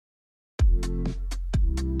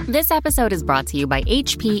This episode is brought to you by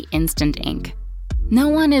HP Instant Ink. No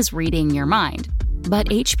one is reading your mind, but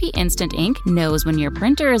HP Instant Ink knows when your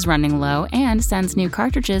printer is running low and sends new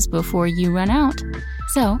cartridges before you run out.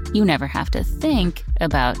 So you never have to think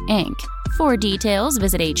about ink. For details,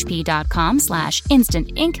 visit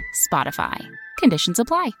hp.com/instant ink Spotify. Conditions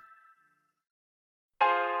apply.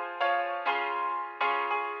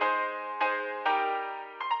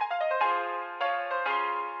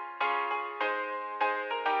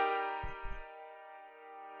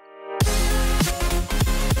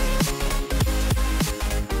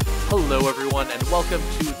 Hello everyone, and welcome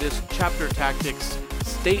to this Chapter Tactics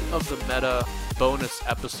State of the Meta bonus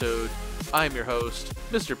episode. I am your host,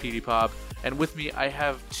 Mr. PD Pop, and with me I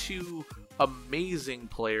have two amazing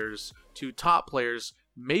players, two top players.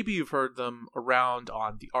 Maybe you've heard them around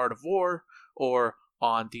on The Art of War or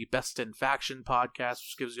on the Best in Faction podcast,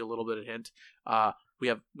 which gives you a little bit of hint. We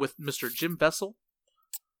have with Mr. Jim Bessel.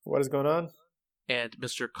 What is going on? And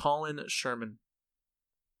Mr. Colin Sherman.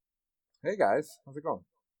 Hey guys, how's it going?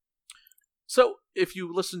 So, if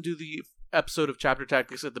you listen to the episode of Chapter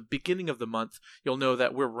Tactics at the beginning of the month, you'll know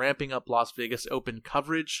that we're ramping up Las Vegas Open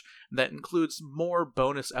coverage. That includes more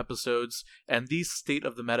bonus episodes, and these State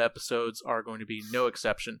of the Meta episodes are going to be no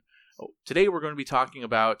exception. Today we're going to be talking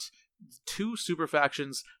about two super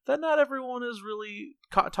factions that not everyone is really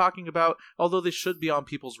talking about, although they should be on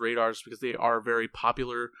people's radars because they are very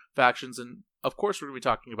popular factions. And, of course, we're going to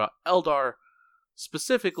be talking about Eldar,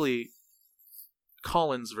 specifically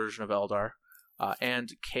Colin's version of Eldar.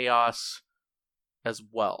 And Chaos as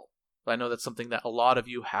well. I know that's something that a lot of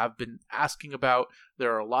you have been asking about.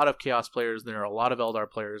 There are a lot of Chaos players, there are a lot of Eldar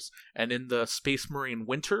players, and in the Space Marine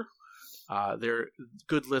winter, their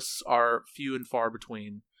good lists are few and far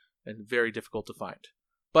between and very difficult to find.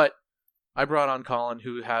 But I brought on Colin,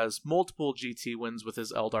 who has multiple GT wins with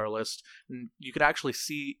his Eldar list, and you can actually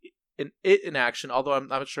see it in action, although I'm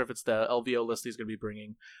not sure if it's the LVO list he's going to be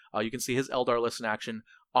bringing. You can see his Eldar list in action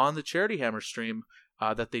on the Charity Hammer stream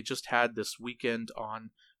that they just had this weekend on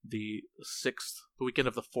the 6th, the weekend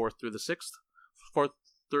of the 4th through the 6th, 4th,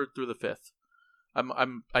 3rd through the 5th.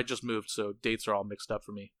 I just moved, so dates are all mixed up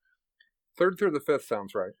for me. 3rd through the 5th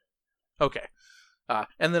sounds right. Okay.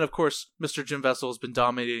 And then, of course, Mr. Jim Vessel has been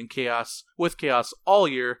dominating Chaos all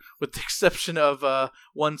year, with the exception of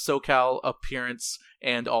one SoCal appearance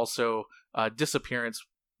and also disappearance,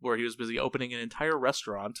 where he was busy opening an entire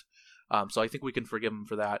restaurant. So I think we can forgive him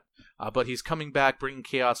for that. But he's coming back, bringing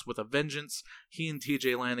Chaos with a vengeance. He and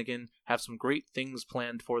TJ Lanigan have some great things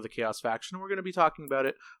planned for the Chaos faction, and we're going to be talking about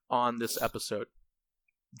it on this episode.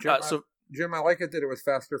 Jim, I like it that it was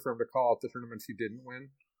faster for him to call out the tournaments he didn't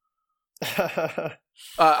win.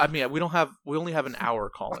 I mean, we only have an hour,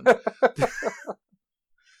 Colin.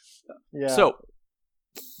 Yeah. So,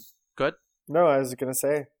 good. No, I was gonna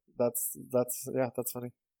say that's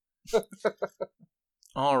funny.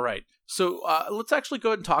 All right. So let's actually go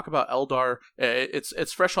ahead and talk about Eldar.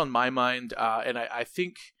 It's fresh on my mind, and I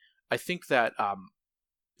think that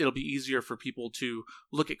it'll be easier for people to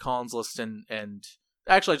look at Colin's list and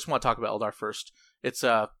actually I just want to talk about Eldar first. It's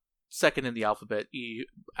second in the alphabet, E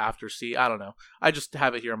after C. I don't know. I just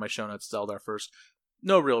have it here on my show notes. It's Eldar first.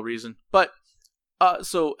 No real reason. But,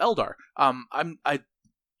 so Eldar.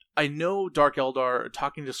 I know Dark Eldar,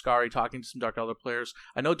 talking to Scary, talking to some Dark Eldar players,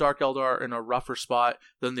 I know Dark Eldar are in a rougher spot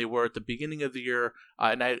than they were at the beginning of the year,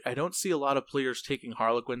 and I don't see a lot of players taking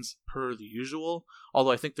Harlequins per the usual,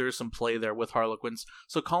 although I think there is some play there with Harlequins.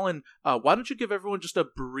 So Colin, why don't you give everyone just a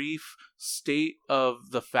brief state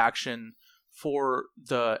of the faction for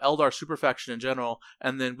the Eldar super faction in general,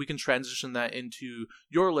 and then we can transition that into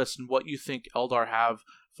your list and what you think Eldar have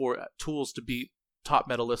for tools to beat top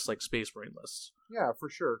meta lists like Space Marine lists. Yeah, for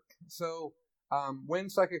sure. So, when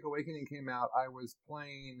Psychic Awakening came out, I was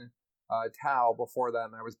playing Tau before that,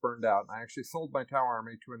 and I was burned out. And I actually sold my Tau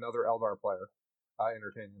army to another Eldar player,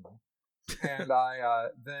 entertainingly. And I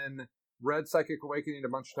then read Psychic Awakening a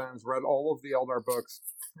bunch of times, read all of the Eldar books,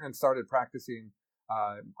 and started practicing.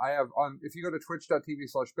 I have if you go to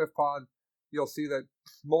twitch.tv/biffpod, you'll see that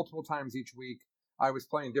multiple times each week I was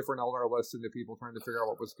playing different Eldar lists into people trying to figure out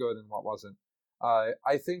what was good and what wasn't.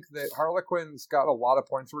 I think that Harlequin's got a lot of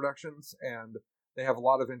points reductions, and they have a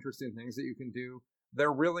lot of interesting things that you can do.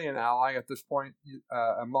 They're really an ally at this point.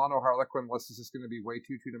 A mono Harlequin list is just going to be way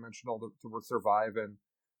too two-dimensional to survive in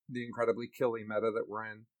the incredibly killy meta that we're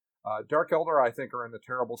in. Dark Eldar, I think, are in a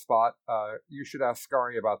terrible spot. You should ask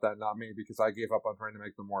Scary about that, not me, because I gave up on trying to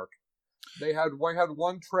make them work. They had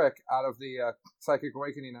one trick out of the Psychic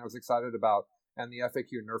Awakening I was excited about, and the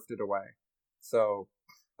FAQ nerfed it away. So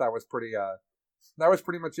that was pretty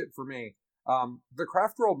much it for me. The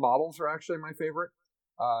Craft World models are actually my favorite.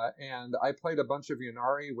 and I played a bunch of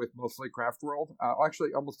Ynnari with mostly Craft World,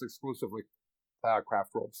 actually almost exclusively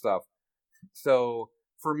Craft World stuff. So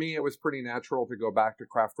for me, it was pretty natural to go back to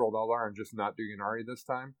Craft World Eldar and just not do Ynnari this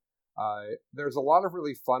time. There's a lot of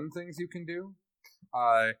really fun things you can do.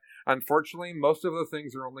 Unfortunately, most of the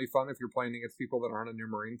things are only fun if you're playing against people that aren't a New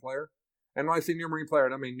Marine player. And when I say New Marine player, I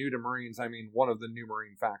don't mean new to Marines, I mean one of the New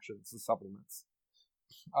Marine factions, the supplements.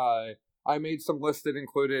 I made some lists that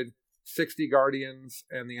included 60 Guardians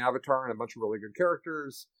and the Avatar and a bunch of really good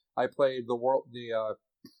characters. I played the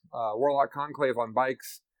Warlock Conclave on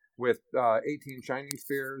bikes with 18 Shining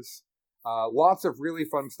Spears. Lots of really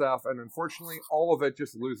fun stuff, and unfortunately, all of it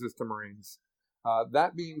just loses to Marines.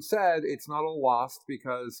 That being said, it's not all lost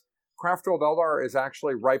because Craft World Eldar is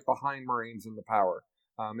actually right behind Marines in the power.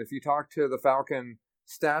 If you talk to the Falcon,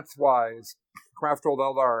 stats-wise, Craft World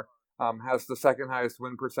Eldar has the second highest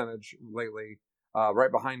win percentage lately,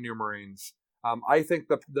 right behind New Marines. I think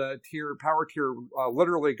the power tier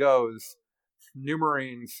literally goes New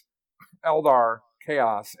Marines, Eldar,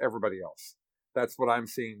 Chaos, everybody else. That's what I'm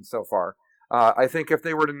seeing so far. I think if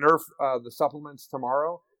they were to nerf the supplements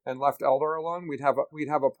tomorrow and left Eldar alone, we'd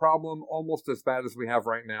have a problem almost as bad as we have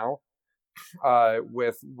right now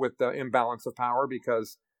with the imbalance of power,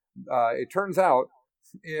 because it turns out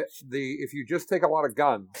if you just take a lot of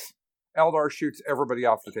guns, Eldar shoots everybody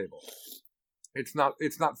off the table. It's not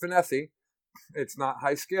finessey, it's not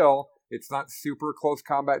high skill, it's not super close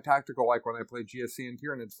combat tactical like when I played GSC and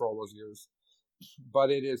Tyranids for all those years, but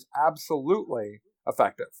it is absolutely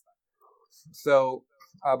effective. So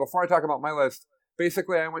before I talk about my list,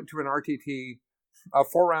 basically I went to an RTT, a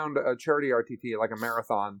 4-round charity RTT, like a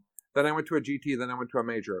marathon. Then I went to a GT, then I went to a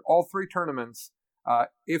major. All 3 tournaments,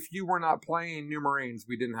 if you were not playing New Marines,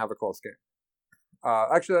 we didn't have a close game.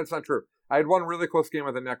 Actually, that's not true. I had one really close game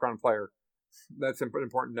with a Necron player. That's an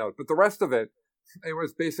important note. But the rest of it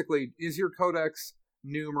was basically, is your Codex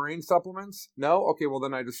New Marine supplements? No? Okay, well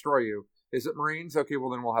then I destroy you. Is it Marines? Okay, well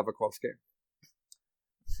then we'll have a close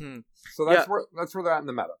game. So that's where they're at in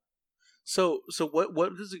the meta. So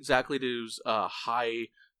what does exactly does high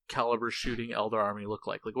caliber shooting Eldar army look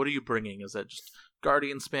like? Like, what are you bringing? Is that just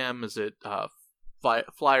Guardian spam? Is it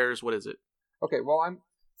flyers? What is it? Okay, well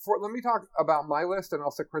let me talk about my list and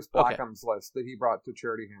also Chris Blackham's list that he brought to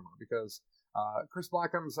Charity Hammer, because Chris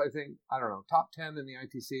Blackham's, I think, top 10 in the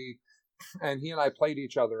ITC, and he and I played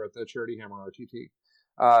each other at the Charity Hammer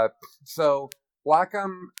RTT. So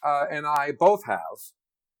Blackham and I both have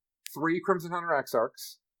 3 Crimson Hunter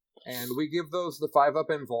Exarchs, and we give those the 5-up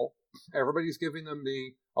invul. Everybody's giving them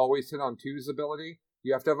the always hit on 2s ability.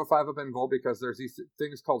 You have to have a 5-up invul because there's these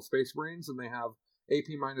things called Space Marines, and they have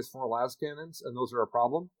AP-4 las cannons, and those are a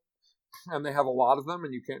problem. And they have a lot of them,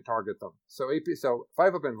 and you can't target them. So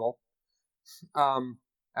 5-up invul.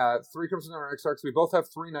 3 Crimson Hunter Exarchs. We both have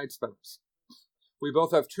 3 Night Spinners. We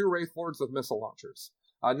both have 2 Wraith Lords with missile launchers.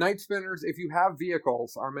 Night Spinners, if you have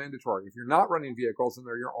vehicles, are mandatory. If you're not running vehicles and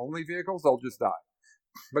they're your only vehicles, they'll just die.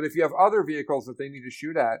 But if you have other vehicles that they need to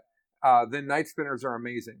shoot at, then Night Spinners are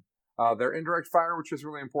amazing. They're indirect fire, which is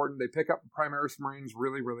really important. They pick up Primaris Marines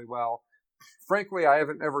really, really well. Frankly, I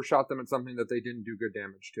haven't ever shot them at something that they didn't do good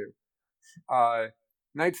damage to.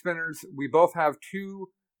 Night Spinners, we both have 2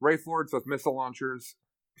 Wraith Lords with missile launchers,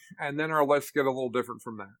 and then our lists get a little different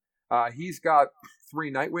from that. He's got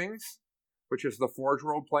 3 Nightwings, which is the Forge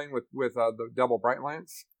World playing with the double Bright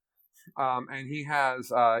Lance. And he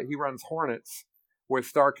runs Hornets with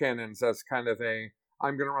Star Cannons as kind of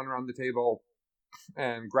I'm going to run around the table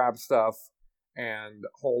and grab stuff and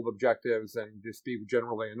hold objectives and just be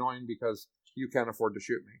generally annoying because you can't afford to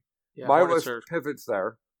shoot me. Yeah, my list pivots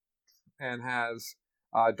there and has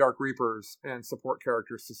Dark Reapers and support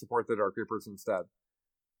characters to support the Dark Reapers instead.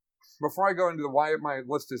 Before I go into why my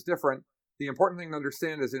list is different, the important thing to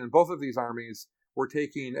understand is that in both of these armies, we're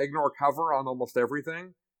taking ignore cover on almost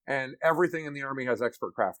everything, and everything in the army has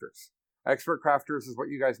expert crafters. Expert crafters is what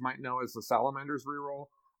you guys might know as the Salamanders reroll,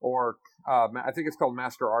 or I think it's called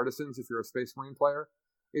Master Artisans if you're a Space Marine player.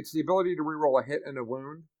 It's the ability to reroll a hit and a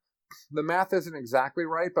wound. The math isn't exactly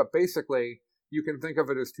right, but basically you can think of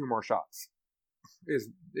it as 2 more shots,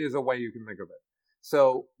 is a way you can think of it.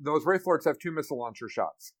 So those Wraith Lords have 2 missile launcher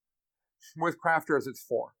shots. With crafters, it's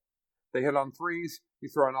 4. They hit on 3s. You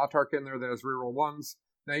throw an Autarch in there that has reroll 1s.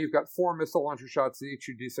 Now you've got 4 missile launcher shots that each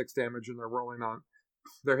do d6 damage, and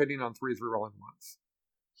they're hitting on 3s, rerolling 1s.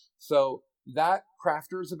 So that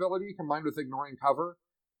crafter's ability, combined with ignoring cover,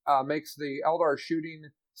 makes the Eldar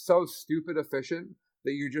shooting so stupid efficient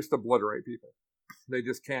that you just obliterate people. They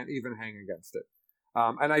just can't even hang against it.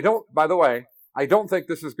 And by the way, I don't think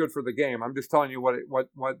this is good for the game. I'm just telling you what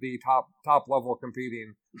the top level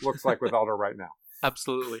competing looks like with Eldar right now.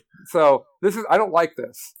 Absolutely. So I don't like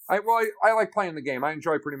this. I like playing the game. I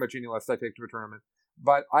enjoy pretty much any list I take to a tournament,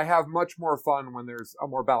 but I have much more fun when there's a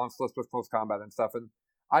more balanced list with close combat and stuff. And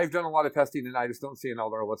I've done a lot of testing, and I just don't see an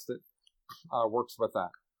Eldar list that works with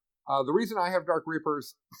that. The reason I have Dark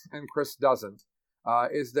Reapers and Chris doesn't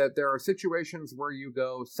is that there are situations where you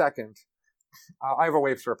go second. I have a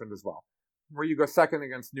Wave Serpent as well, where you go second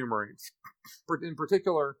against New Marines, in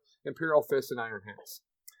particular Imperial Fists and Iron Hands.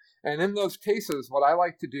 And in those cases, what I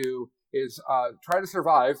like to do is try to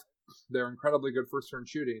survive. They're incredibly good first turn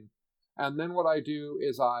shooting. And then what I do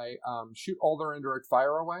is I shoot all their indirect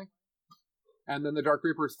fire away. And then the Dark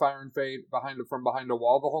Reapers fire and fade from behind a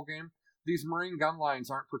wall the whole game. These Marine gun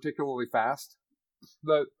lines aren't particularly fast.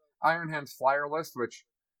 The Iron Hands Flyer list, which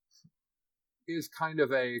is kind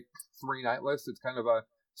of a 3-night list. It's kind of a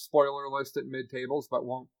spoiler list at mid-tables, but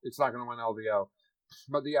it's not going to win LVO.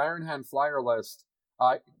 But the Iron Hand Flyer list,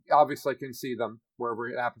 obviously can see them wherever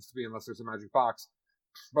it happens to be unless there's a magic box.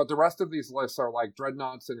 But the rest of these lists are like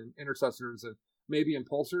Dreadnoughts and Intercessors and maybe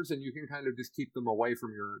Impulsors, and you can kind of just keep them away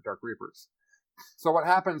from your Dark Reapers. So what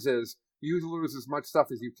happens is, you lose as much stuff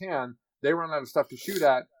as you can, they run out of stuff to shoot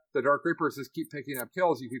at, the Dark Reapers just keep picking up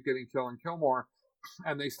kills, you keep getting kill and kill more,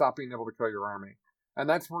 and they stop being able to kill your army. And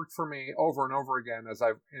that's worked for me over and over again as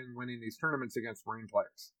I've been winning these tournaments against Marine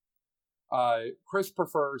players. Chris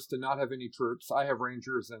prefers to not have any troops. I have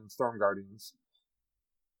Rangers and Storm Guardians.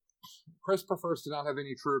 Chris prefers to not have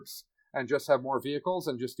any troops and just have more vehicles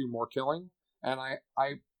and just do more killing. And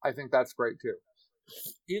I think that's great too.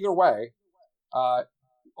 Either way,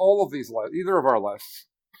 all of these lists, either of our lists,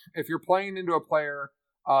 if you're playing into a player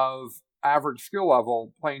of average skill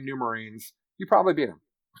level playing New Marines, you probably beat him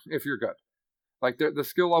if you're good. Like the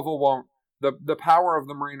skill level won't, the power of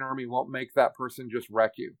the Marine army won't make that person just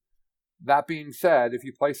wreck you. That being said, if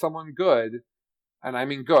you play someone good, and I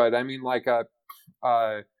mean good, I mean like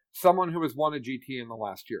someone who has won a GT in the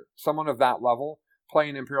last year, someone of that level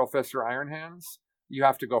playing Imperial Fists or Iron Hands, you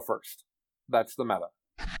have to go first. That's the meta.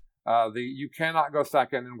 You cannot go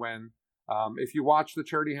second and win. If you watch the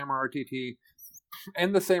Charity Hammer RTT,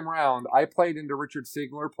 in the same round, I played into Richard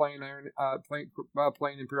Siegler playing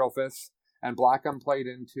Imperial Fists, and Blackham played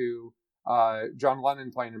into John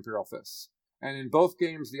Lennon playing Imperial Fists. And in both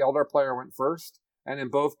games, the Eldar player went first, and in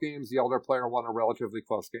both games, the Eldar player won a relatively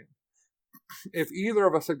close game. If either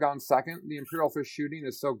of us had gone second, the Imperial Fist shooting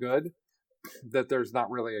is so good that there's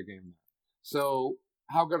not really a game there. So,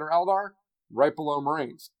 how good are Eldar? Right below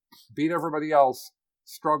Marines. Beat everybody else,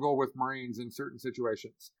 struggle with Marines in certain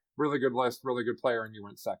situations. Really good list, really good player, and you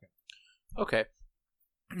went second. Okay.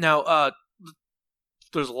 Now,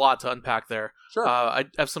 there's a lot to unpack there. Sure. I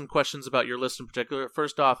have some questions about your list in particular.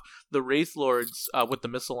 First off, the Wraith Lords with the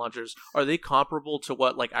missile launchers, are they comparable to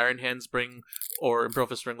what like Iron Hands bring or Imperial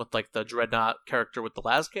Fist bring with like the Dreadnought character with the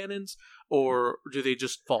las cannons, or do they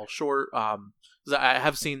just fall short? I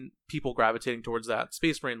have seen people gravitating towards that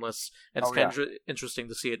Space Marine list, and it's kind of interesting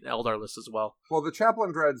to see it in Eldar list as well. Well, the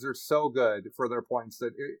Chaplain Dreads are so good for their points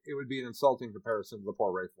that it would be an insulting comparison to the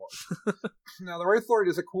poor Wraith Lord. Now, the Wraith Lord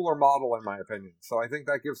is a cooler model, in my opinion, so I think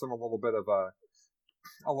that gives them a little bit of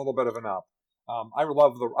an up. I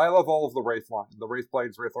love all of the Wraith line, the Wraith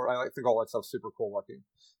Blades, Wraith Lord. I think all that stuff's super cool looking.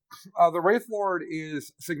 The Wraith Lord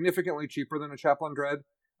is significantly cheaper than a Chaplain Dread.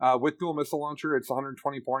 With dual missile launcher, it's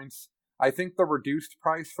 120 points. I think the reduced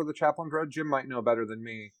price for the Chaplain Dread, Jim might know better than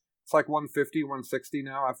me. It's like 150, 160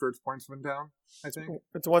 now after its points went down, I think.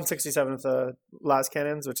 It's 167 with the las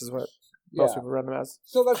cannons, which is what most people run them as.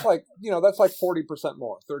 So that's like, that's like 40%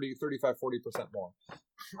 more, 35, 40% more.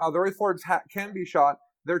 The Wraith Lords can be shot.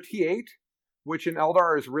 They're T8, which in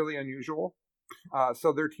Eldar is really unusual.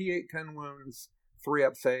 So they're T8, 10 wounds,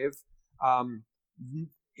 3-up save.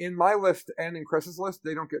 In my list and in Chris's list,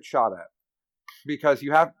 they don't get shot at. Because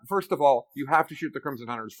first of all, you have to shoot the Crimson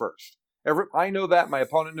Hunters first. I know that, my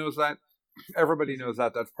opponent knows that, everybody knows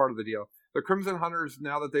that, that's part of the deal. The Crimson Hunters,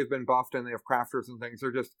 now that they've been buffed and they have crafters and things,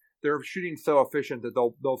 they're shooting so efficient that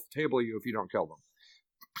they'll table you if you don't kill them.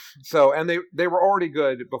 So, and they were already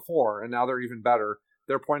good before, and now they're even better.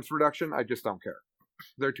 Their points reduction, I just don't care.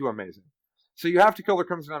 They're too amazing. So you have to kill the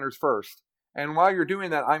Crimson Hunters first, and while you're doing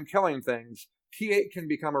that, I'm killing things. T8 can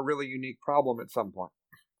become a really unique problem at some point.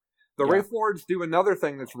 The Wraith Lords do another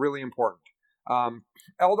thing that's really important.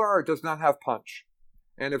 Eldar does not have punch.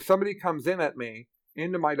 And if somebody comes in at me,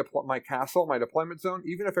 into my castle, my deployment zone,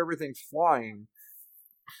 even if everything's flying,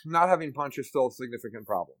 not having punch is still a significant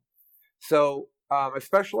problem. So,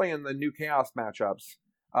 especially in the new Chaos matchups,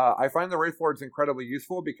 I find the Wraith Lords incredibly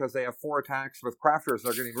useful because they have 4 attacks with crafters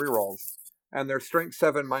that are getting rerolls. and they're strength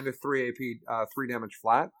 7, -3 AP, 3 damage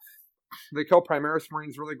flat. They kill Primaris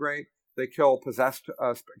Marines really great. They kill possessed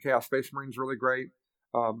Chaos Space Marines really great.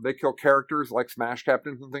 They kill characters like Smash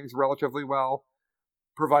Captains and things relatively well,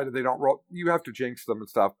 provided they don't roll. You have to jinx them and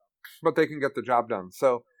stuff, but they can get the job done.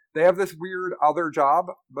 So they have this weird other job,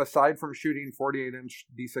 aside from shooting 48-inch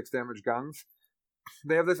D6 damage guns.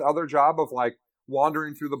 They have this other job of like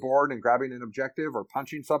wandering through the board and grabbing an objective or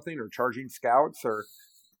punching something or charging scouts, or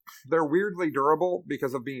they're weirdly durable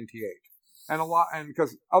because of being T8. And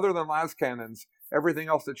because other than las cannons, everything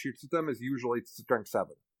else that shoots at them is usually strength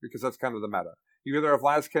 7, because that's kind of the meta. You either have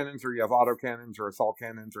las cannons, or you have auto cannons, or assault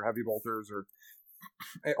cannons, or heavy bolters, or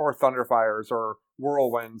thunderfires, or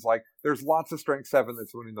whirlwinds. Like, there's lots of strength 7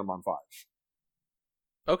 that's winning them on 5s.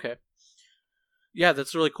 Okay. Yeah,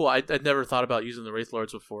 that's really cool. I'd never thought about using the Wraith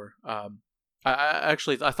Lords before. I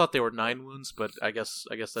thought they were 9 wounds, but I guess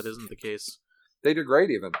that isn't the case. They degrade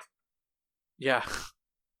even. Yeah.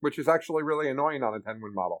 Which is actually really annoying on a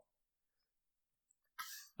 10-wound model.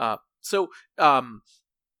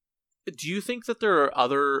 Do you think that there are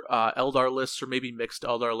other Eldar lists, or maybe mixed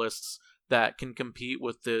Eldar lists, that can compete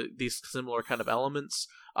with these similar kind of elements?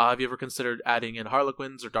 Have you ever considered adding in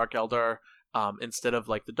Harlequins or Dark Eldar instead of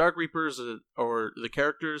like the Dark Reapers or the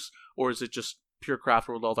characters, or is it just pure Craft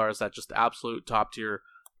World Eldar? Is that just the absolute top tier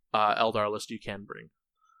Eldar list you can bring?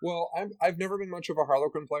 Well, I've never been much of a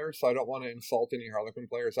Harlequin player, so I don't want to insult any Harlequin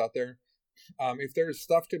players out there. If there's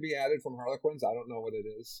stuff to be added from Harlequins, I don't know what it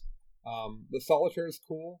is. The Solitaire is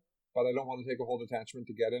cool, but I don't want to take a whole detachment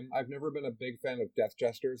to get him. I've never been a big fan of Death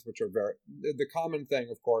Jesters, which are the common thing,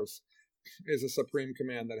 of course, is a Supreme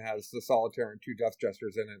Command that has the Solitaire and 2 Death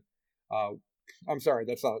Jesters in it. I'm sorry,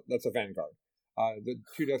 that's a Vanguard. The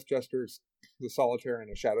 2 Death Jesters, the Solitaire, and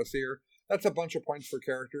a Shadow Seer. That's a bunch of points for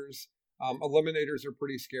characters. Eliminators are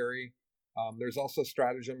pretty scary. There's also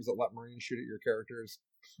stratagems that let Marines shoot at your characters.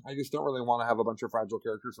 I just don't really want to have a bunch of fragile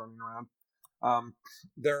characters running around. I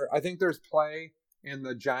think there's play in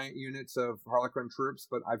the giant units of Harlequin troops,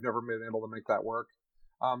 but I've never been able to make that work.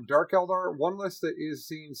 Dark Eldar, one list that is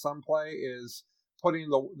seeing some play is putting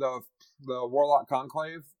the Warlock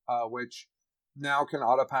Conclave, which now can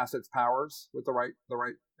auto pass its powers with the right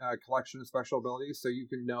collection of special abilities, so you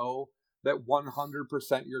can know that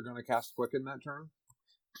 100% you're going to cast Quicken that turn,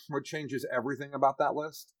 which changes everything about that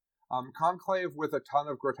list. Conclave with a ton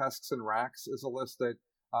of Grotesques and Racks is a list that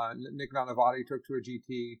Nick Nanavati took to a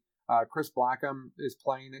GT. Chris Blackham is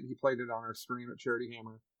playing it. He played it on our stream at Charity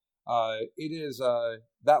Hammer.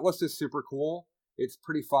 That list is super cool. It's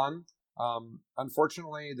pretty fun.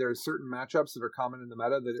 Unfortunately, there's certain matchups that are common in the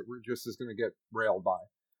meta that it just is going to get railed by.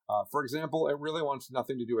 For example, it really wants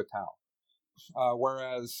nothing to do with Tau.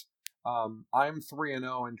 Whereas I'm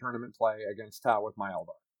 3-0 in tournament play against Tau with my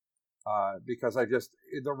Eldar. Because I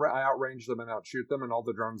outrange them and outshoot them, and all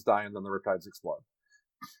the drones die, and then the Riptides explode.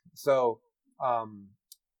 So, I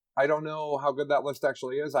don't know how good that list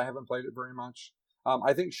actually is. I haven't played it very much.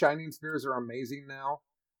 I think Shining Spears are amazing now.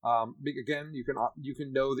 Again, you can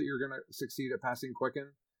know that you're going to succeed at passing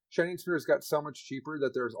Quicken. Shining Spears got so much cheaper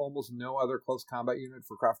that there's almost no other close combat unit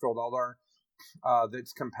for Craft World Eldar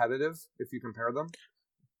that's competitive if you compare them.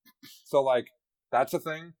 So, like, that's a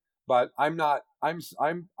thing. But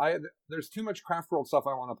there's too much Craft World stuff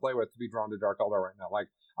I want to play with to be drawn to Dark Eldar right now. Like,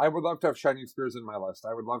 I would love to have Shining Spears in my list.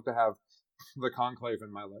 I would love to have the Conclave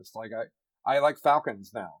in my list. Like, I like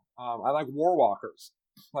Falcons now. I like Warwalkers.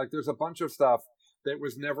 Like, there's a bunch of stuff that at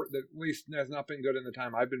least has not been good in the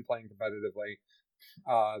time I've been playing competitively,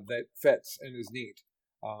 that fits and is neat.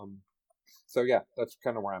 So yeah, that's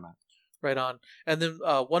kind of where I'm at. Right on. And then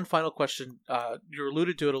one final question. You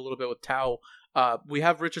alluded to it a little bit with Tau. We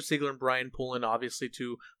have Richard Siegler and Brian Poulin, obviously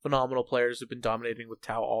 2 phenomenal players who've been dominating with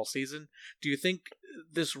Tau all season. Do you think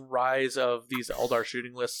this rise of these Eldar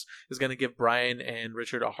shooting lists is going to give Brian and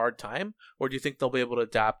Richard a hard time? Or do you think they'll be able to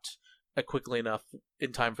adapt quickly enough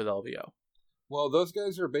in time for the LVO? Well, those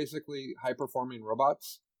guys are basically high-performing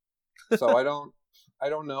robots. So I don't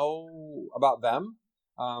know about them.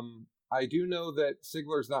 I do know that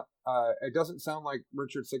Sigler's not... it doesn't sound like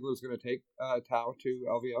Richard Sigler's going to take Tau to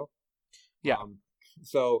LVO. Yeah.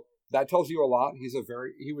 So that tells you a lot.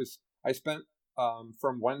 I spent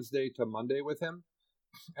from Wednesday to Monday with him.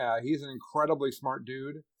 He's an incredibly smart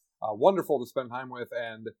dude, wonderful to spend time with,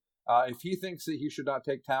 and if he thinks that he should not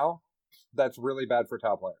take Tau, that's really bad for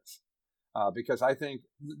Tau players. Because I think,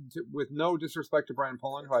 with no disrespect to Brian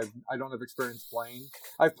Poulin, who I don't have experience playing,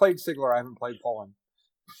 I've played Sigler, I haven't played Poulin.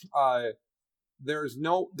 There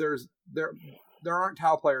aren't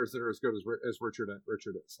Tau players that are as good as Richard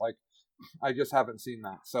is. Like, I just haven't seen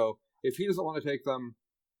that. So if he doesn't want to take them,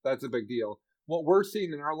 that's a big deal. what we're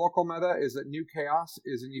seeing in our local meta is that new Chaos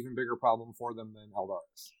is an even bigger problem for them than Eldar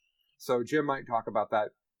is. So Jim might talk about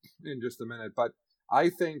that in just a minute, but I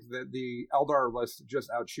think that the Eldar list just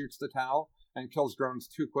outshoots the Tau and kills drones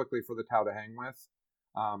too quickly for the Tau to hang with.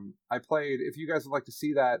 I played, if you guys would like to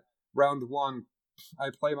see that, round 1, I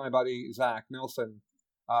play my buddy Zach Nelson,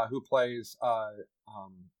 who plays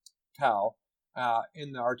Tau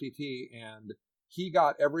in the RTT, and he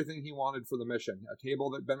got everything he wanted for the mission. A table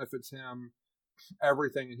that benefits him,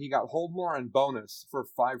 everything, and he got hold more and bonus for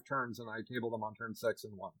 5 turns, and I tabled him on turn 6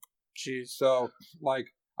 and won. Jeez. So,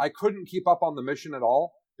 I couldn't keep up on the mission at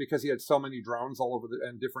all because he had so many drones all over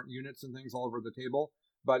and different units and things all over the table.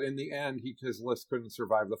 But in the end, his list couldn't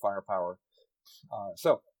survive the firepower.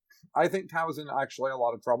 So I think Tau's in actually a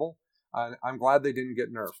lot of trouble. I'm glad they didn't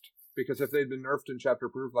get nerfed, because if they'd been nerfed in Chapter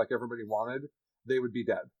Proof like everybody wanted, they would be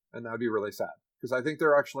dead, and that would be really sad. Because I think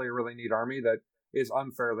they're actually a really neat army that is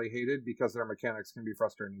unfairly hated because their mechanics can be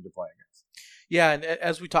frustrating to play against. Yeah, and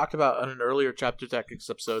as we talked about on an earlier Chapter Tactics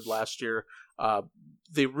episode last year,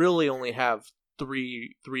 they really only have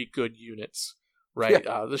three good units, right?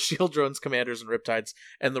 Yeah. The Shield Drones, Commanders, and Riptides,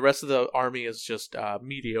 and the rest of the army is just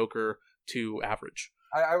mediocre to average.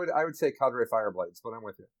 I would say Cadre Fireblades, but I'm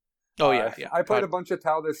with you. Oh yeah. I played a bunch of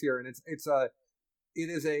Tau this year, and it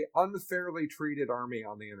is a unfairly treated army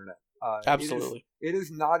on the internet. Absolutely, it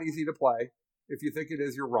is not easy to play. If you think it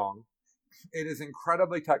is, you're wrong. It is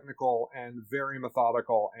incredibly technical and very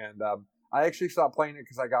methodical, and I actually stopped playing it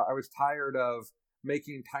because I was tired of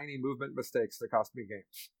making tiny movement mistakes that cost me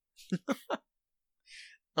games.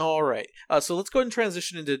 All right, so let's go ahead and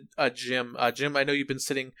transition into Jim. Jim, I know you've been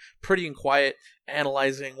sitting pretty and quiet,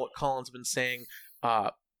 analyzing what Colin's been saying.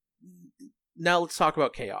 Now let's talk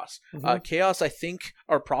about Chaos. Mm-hmm. Chaos, I think,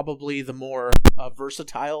 are probably the more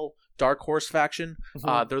versatile Dark Horse faction.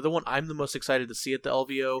 Mm-hmm. They're the one I'm the most excited to see at the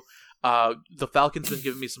LVO. The Falcons been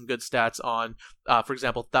giving me some good stats on, for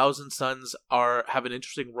example, Thousand Suns have an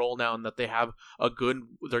interesting role now in that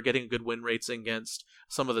they're getting good win rates against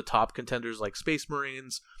some of the top contenders like Space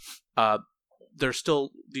Marines. There's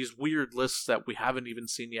still these weird lists that we haven't even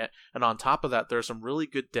seen yet, and on top of that, there are some really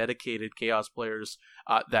good dedicated Chaos players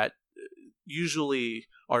that usually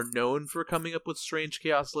are known for coming up with strange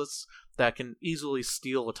Chaos lists that can easily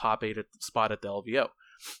steal a top 8 spot at the LVO.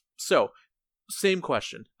 So, same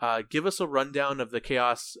question. Give us a rundown of the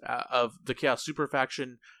Chaos Super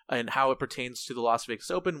Faction and how it pertains to the Las Vegas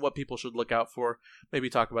Open, what people should look out for. Maybe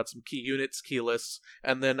talk about some key units, key lists,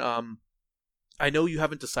 and then I know you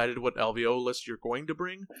haven't decided what LVO list you're going to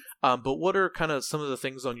bring, but what are kind of some of the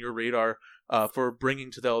things on your radar for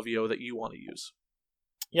bringing to the LVO that you want to use?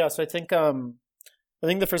 Yeah, so I think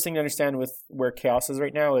the first thing to understand with where Chaos is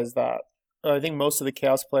right now is that I think most of the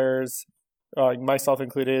Chaos players, myself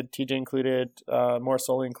included, TJ included,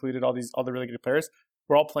 Morsoli included, all the really good players,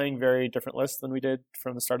 we're all playing very different lists than we did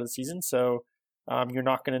from the start of the season. So you're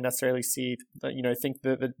not going to necessarily see, I think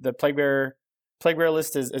the Plague Bearer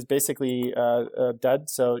list is basically dead.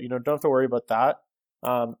 So don't have to worry about that.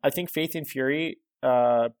 I think Faith and Fury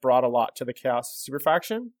brought a lot to the Chaos Super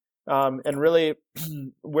Faction. And really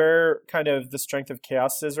where kind of the strength of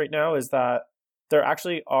Chaos is right now is that there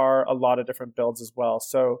actually are a lot of different builds as well.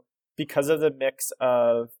 So because of the mix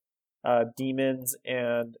of demons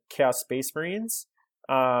and Chaos Space Marines,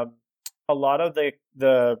 a lot of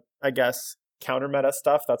the I guess counter meta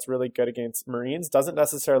stuff that's really good against Marines doesn't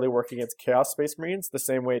necessarily work against Chaos Space Marines the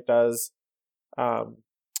same way it does for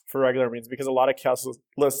regular Marines, because a lot of Chaos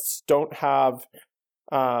lists don't have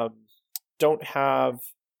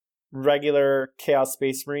regular Chaos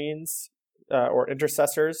Space Marines or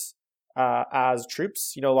intercessors as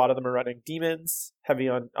troops. A lot of them are running demons, heavy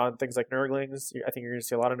on things like Nurglings. I think you're going to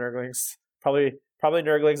see a lot of Nurglings. Probably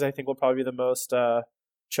Nurglings, I think, will probably be the most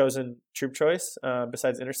chosen troop choice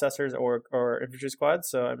besides intercessors or infantry squads.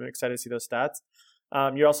 So I'm excited to see those stats.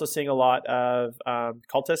 You're also seeing a lot of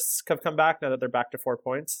cultists have come back now that they're back to 4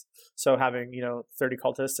 points. So having 30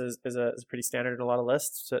 cultists is pretty standard in a lot of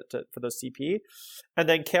lists for those CP. And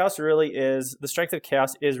then Chaos really is the strength of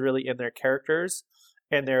Chaos is really in their characters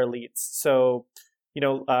and their elites. So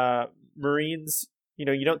Marines,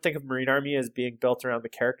 you don't think of Marine Army as being built around the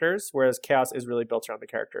characters, whereas Chaos is really built around the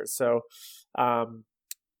characters. So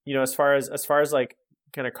as far as like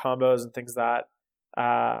kind of combos and things that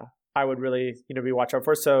I would really, be watch out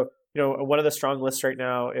for. So, one of the strong lists right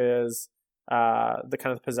now is the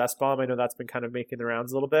kind of Possessed Bomb. I know that's been kind of making the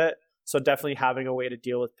rounds a little bit. So definitely having a way to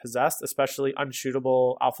deal with Possessed, especially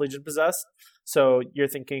unshootable Alpha Legion Possessed. So you're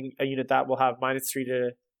thinking a unit that will have -3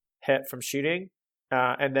 to hit from shooting.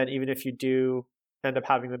 And then even if you do end up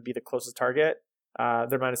having them be the closest target,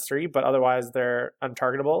 they're -3, but otherwise they're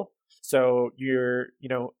untargetable. So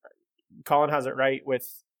Colin has it right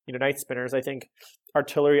with, Night Spinners. I think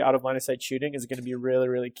artillery out of line of sight shooting is going to be really,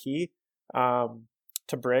 really key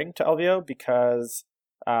to bring to LVO, because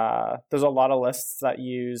there's a lot of lists that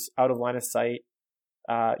use out of line of sight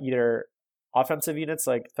either offensive units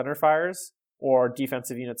like Thunderfires or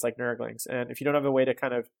defensive units like Nurglings. And if you don't have a way to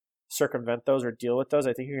kind of circumvent those or deal with those,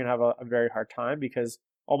 I think you're going to have a very hard time, because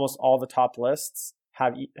almost all the top lists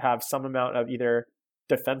have some amount of either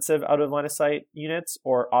defensive out of line of sight units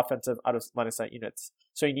or offensive out of line of sight units.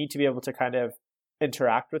 So you need to be able to kind of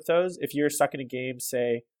interact with those. If you're stuck in a game,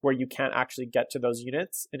 say, where you can't actually get to those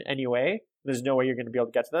units in any way, there's no way you're going to be able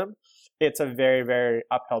to get to them, it's a very, very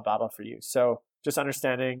uphill battle for you. So just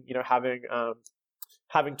understanding,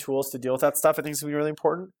 having tools to deal with that stuff, I think is going to be really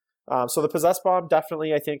important. So the Possessed Bomb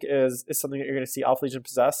definitely, I think, is something that you're going to see Alpha Legion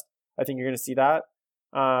Possessed. I think you're going to see that.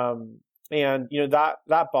 And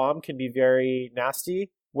that bomb can be very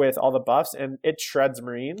nasty with all the buffs, and it shreds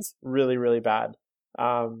Marines really, really bad.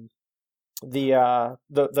 The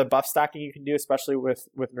buff stacking you can do, especially with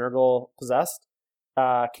Nurgle Possessed,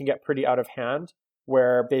 can get pretty out of hand,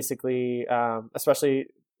 where basically, especially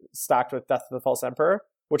stacked with Death of the False Emperor,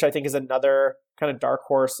 which I think is another kind of dark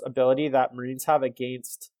horse ability that Marines have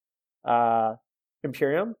against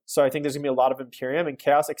Imperium. So I think there's going to be a lot of Imperium, and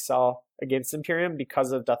Chaos excel against Imperium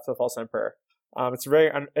because of Death of the False Emperor.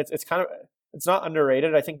 It's not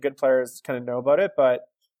underrated. I think good players kind of know about it, but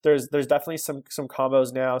there's definitely some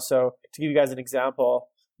combos now. So to give you guys an example,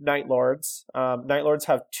 Night Lords. Night Lords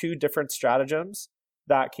have 2 different stratagems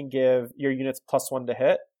that can give your units +1 to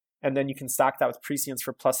hit, and then you can stack that with Prescience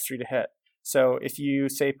for +3 to hit. So if you,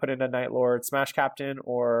 say, put in a Night Lord Smash Captain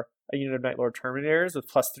or a unit of Night Lord Terminators with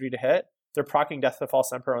 +3 to hit, they're proccing Death of the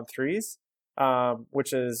False Emperor on 3s,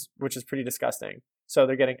 which is pretty disgusting. So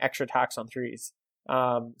they're getting extra attacks on 3s.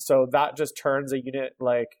 So that just turns a unit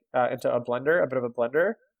into a bit of a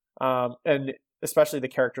blender, and especially the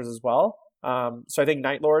characters as well. So I think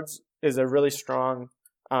Night Lords is a really strong.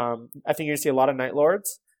 I think you're gonna see a lot of Night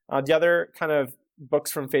Lords. The other kind of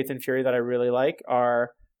books from Faith and Fury that I really like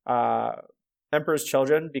are Emperor's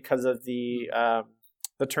Children, because of the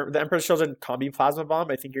Emperor's Children Combi Plasma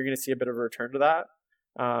Bomb. I think you're going to see a bit of a return to that.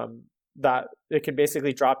 That it can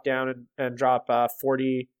basically drop down and drop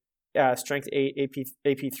 40 strength 8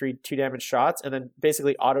 AP3 2 damage shots, and then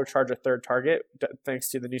basically auto charge a third target thanks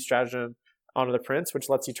to the new stratagem onto the Prince, which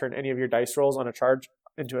lets you turn any of your dice rolls on a charge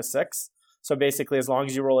into a 6. So basically, as long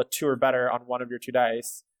as you roll a 2 or better on one of your 2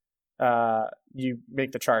 dice, you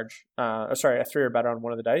make the charge. A 3 or better on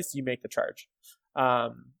one of the dice, you make the charge.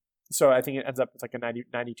 So I think it ends up with like a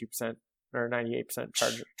 92% or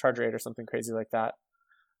 98% charge rate or something crazy like that.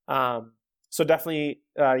 So definitely,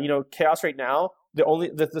 Chaos right now,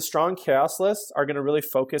 the strong Chaos lists are going to really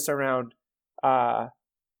focus around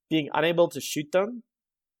being unable to shoot them,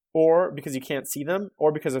 or because you can't see them,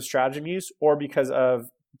 or because of stratagem use, or because of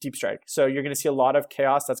Deep Strike. So you're going to see a lot of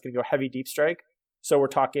Chaos that's going to go heavy Deep Strike. So we're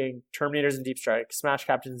talking Terminators in Deep Strike, Smash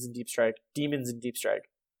Captains in Deep Strike, Demons in Deep Strike.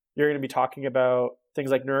 You're going to be talking about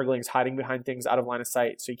things like Nurglings hiding behind things out of line of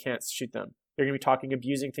sight so you can't shoot them. You're going to be talking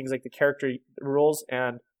abusing things like the character rules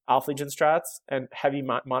and Alpha Legion strats and heavy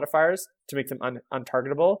modifiers to make them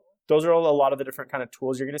untargetable. Those are all a lot of the different kind of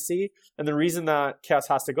tools you're going to see. And the reason that Chaos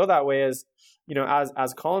has to go that way is,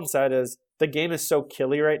 as Colin said, is the game is so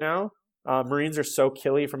killy right now. Marines are so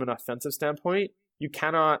killy from an offensive standpoint. You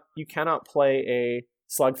cannot play a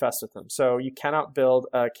slugfest with them. So you cannot build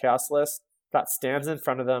a Chaos list that stands in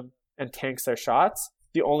front of them and tanks their shots.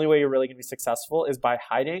 The only way you're really going to be successful is by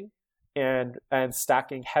hiding and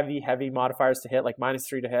stacking heavy modifiers to hit, like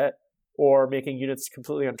 -3 to hit, or making units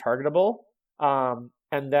completely untargetable.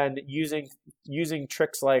 And then using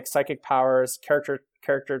tricks like psychic powers,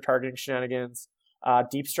 character targeting shenanigans,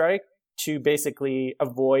 Deep Strike to basically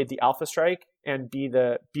avoid the Alpha Strike and be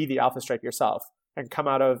the Alpha Strike yourself, and come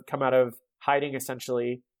out of hiding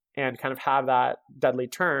essentially and kind of have that deadly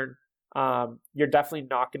turn. You're definitely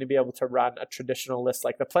not going to be able to run a traditional list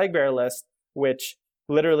like the Plaguebearer list, which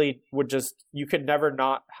literally you could never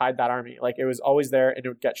not hide that army. Like, it was always there and it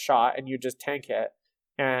would get shot and you just tank it.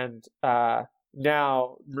 And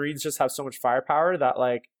now Marines just have so much firepower that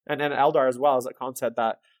and Eldar as well, as a concept,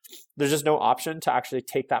 that there's just no option to actually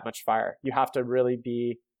take that much fire. You have to really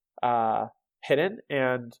be hidden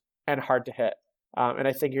and hard to hit. And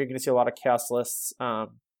I think you're going to see a lot of Chaos lists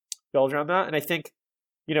build around that. And I think,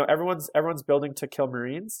 everyone's building to kill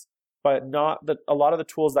Marines, but a lot of the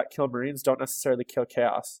tools that kill Marines don't necessarily kill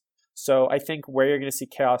Chaos. So I think where you're going to see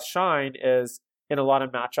Chaos shine is in a lot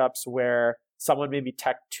of matchups where someone maybe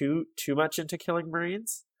tech too much into killing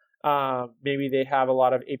Marines. Maybe they have a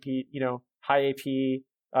lot of AP, high AP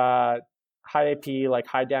high AP, like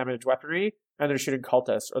high damage weaponry, and they're shooting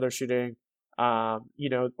cultists, or they're shooting,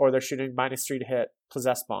 or they're shooting -3 to hit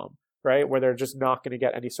possess bomb, right? Where they're just not going to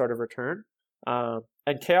get any sort of return.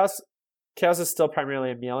 And Chaos is still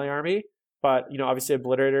primarily a melee army, but obviously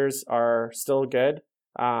obliterators are still good.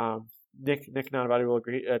 Nick Nanavati will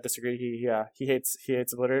disagree. He hates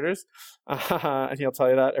obliterators, and he'll tell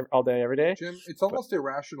you that all day, every day. Jim, it's almost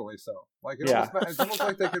irrationally so. Like it's almost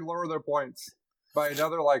like they could lower their points by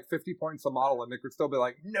another like 50 points a model, and Nick would still be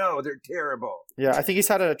like, "No, they're terrible." Yeah, I think he's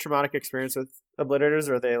had a traumatic experience with obliterators,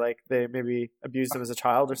 or they maybe abused him as a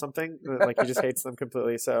child or something. Like he just hates them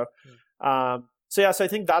completely. So, so I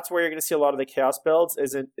think that's where you're going to see a lot of the chaos builds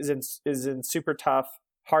is in super tough,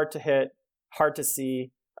 hard to hit, hard to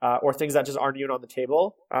see. Or things that just aren't even on the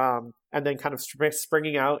table, and then kind of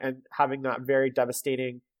springing out and having that very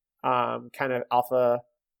devastating kind of alpha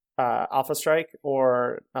strike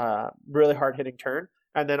or really hard hitting turn.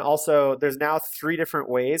 And then also there's now 3 different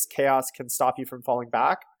ways chaos can stop you from falling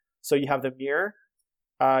back. So you have the mirror,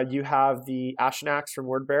 you have the Ashen Axe from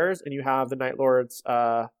Word Bearers, and you have the Night Lord's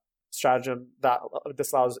stratagem that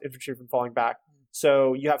disallows infantry from falling back.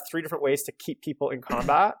 So you have 3 different ways to keep people in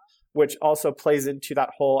combat, which also plays into that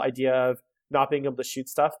whole idea of not being able to shoot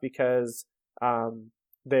stuff because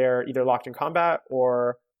they're either locked in combat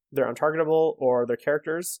or they're untargetable or they're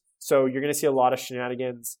characters. So you're going to see a lot of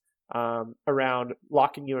shenanigans around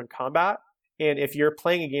locking you in combat. And if you're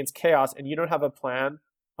playing against Chaos and you don't have a plan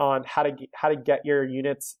on how to get your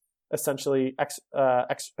units, essentially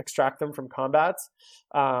extract them from combats,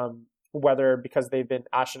 whether because they've been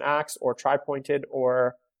Ashen Axe or tri-pointed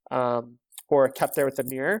or kept there with the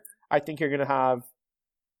mirror, I think you're going to have,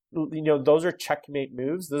 those are checkmate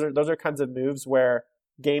moves. Those are kinds of moves where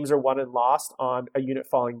games are won and lost on a unit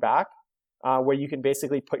falling back, where you can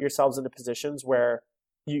basically put yourselves into positions where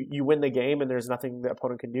you win the game and there's nothing the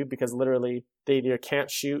opponent can do because literally they either can't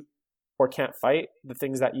shoot or can't fight the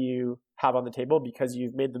things that you have on the table because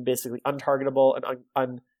you've made them basically untargetable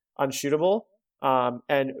and unshootable.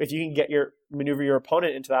 And if you can maneuver your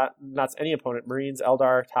opponent into that, and that's any opponent, Marines,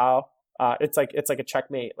 Eldar, Tau, it's like a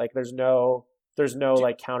checkmate. Like there's no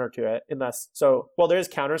like counter to it there's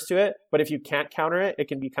counters to it, but if you can't counter it, it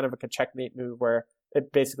can be kind of like a checkmate move where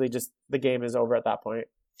it basically just the game is over at that point.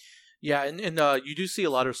 Yeah, and you do see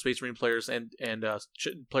a lot of Space Marine players and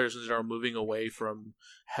players that are moving away from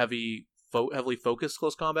heavily focused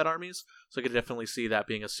close combat armies, so I could definitely see that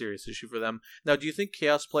being a serious issue for them. Now, do you think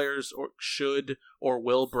Chaos players should or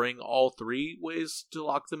will bring all 3 ways to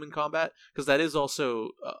lock them in combat? Because that is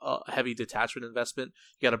also a heavy detachment investment.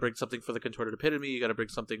 You got to bring something for the Contorted Epitome, you got to bring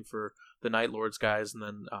something for the Night Lords guys, and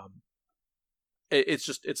then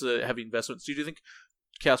it's a heavy investment. So do you think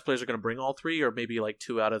Chaos players are going to bring all 3, or maybe like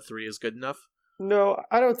 2 out of 3 is good enough? No,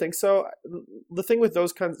 I don't think so. The thing with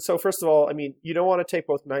those kinds, so first of all, I mean, you don't want to take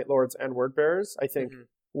both Night Lords and Word Bearers. I think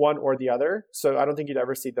one or the other. So I don't think you'd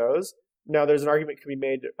ever see those. Now, there's an argument can be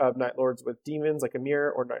made of Night Lords with demons like a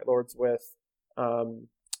mirror, or Night Lords with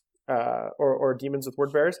or demons with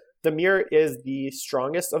Word Bearers. The mirror is the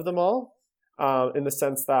strongest of them all, in the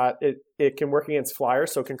sense that it can work against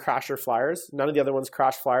flyers, so it can crash your flyers. None of the other ones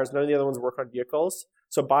crash flyers. None of the other ones work on vehicles.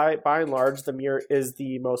 So by and large, the mirror is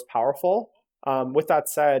the most powerful. With that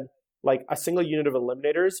said, like a single unit of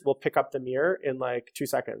eliminators will pick up the mirror in like 2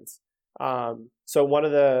 seconds. So one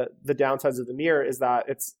of the downsides of the mirror is that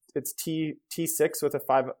it's T6 with a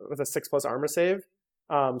 6+ armor save.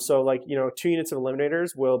 So like 2 units of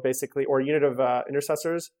eliminators will basically, or a unit of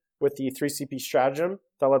intercessors with the 3 CP stratagem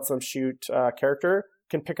that lets them shoot character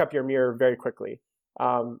can pick up your mirror very quickly.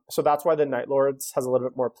 So that's why the Night Lords has a little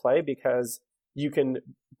bit more play, because you can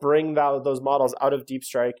bring those models out of Deep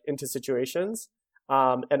Strike into situations.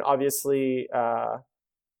 And obviously, so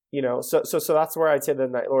that's where I'd say the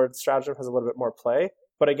Night Lord stratagem has a little bit more play.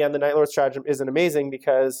 But again, the Night Lord stratagem isn't amazing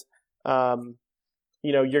because, you're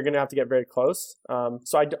going to have to get very close.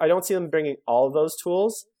 So I don't see them bringing all of those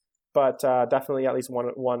tools, but definitely at least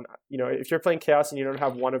one. If you're playing Chaos and you don't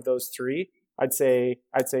have one of those 3, I'd say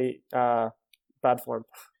bad form.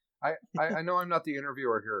 I know I'm not the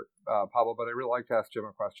interviewer here, Pablo, but I really like to ask Jim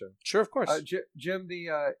a question. Sure, of course. Jim,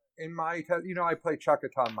 in my test, I play Chuck a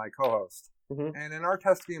ton, my co-host, and in our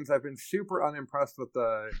test games, I've been super unimpressed with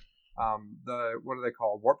the what are they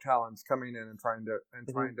called, warp talons coming in and trying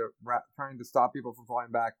to stop people from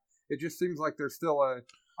flying back. It just seems like there's still a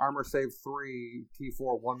armor save 3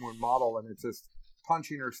 T4 1/1 model, and it's just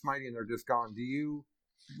punching or smiting, and they're just gone.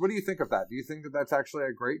 What do you think of that? Do you think that that's actually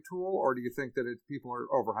a great tool, or do you think that people are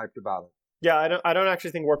overhyped about it? Yeah, I don't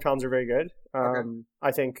actually think warp talons are very good. Okay.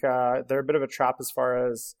 I think they're a bit of a trap as far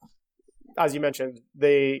as you mentioned,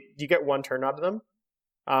 you get 1 turn out of them.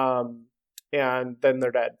 and then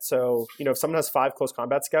they're dead. So, if someone has 5 close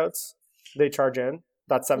combat scouts, they charge in.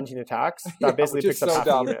 That's 17 attacks. That basically picks up half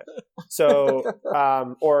the unit. So,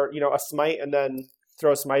 or a smite and then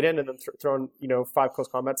throw a smite in and then throw in 5 close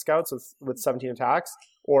combat scouts with 17 attacks,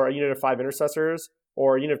 or a unit of 5 intercessors,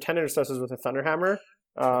 or a unit of 10 intercessors with a thunderhammer.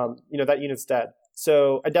 That unit's dead.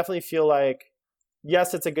 So I definitely feel like,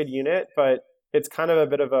 yes, it's a good unit, but it's kind of a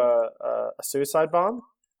bit of a suicide bomb.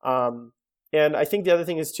 And I think the other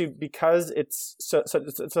thing is too, because it's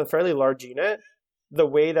a fairly large unit, the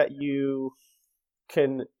way that you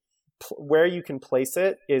can, where you can place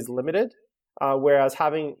it is limited. Whereas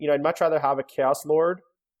having, I'd much rather have a Chaos Lord,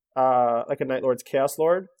 like a Night Lord's Chaos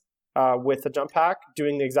Lord, with a jump pack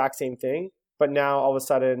doing the exact same thing. But now all of a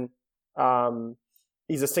sudden,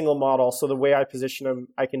 he's a single model. So the way I position him,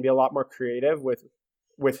 I can be a lot more creative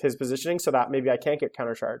with his positioning so that maybe I can't get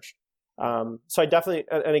countercharged. So I definitely,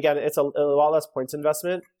 and again, it's a lot less points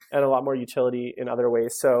investment and a lot more utility in other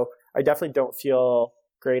ways. So I definitely don't feel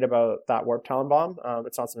great about that Warp Talon Bomb.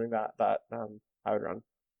 It's not something that I would run.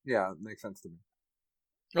 Yeah, it makes sense to me.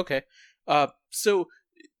 Okay. So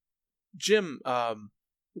Jim,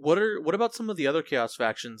 what about some of the other Chaos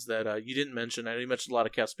factions that you didn't mention? I know you mentioned a lot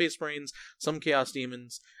of Chaos Space Marines, some Chaos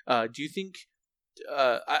Demons. Do you think,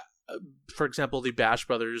 for example, the Bash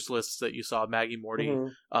Brothers lists that you saw, Maggie Morty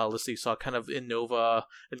lists that you saw kind of in Nova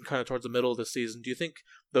and kind of towards the middle of this season, do you think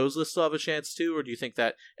those lists will have a chance too? Or do you think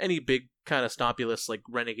that any big kind of stompy lists like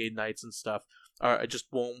Renegade Knights and stuff just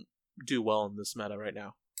won't do well in this meta right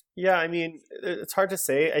now? Yeah, I mean, it's hard to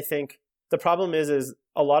say. I think the problem is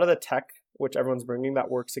a lot of the tech which everyone's bringing that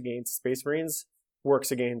works against Space Marines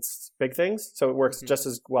works against big things. So it works just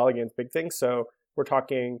as well against big things. So we're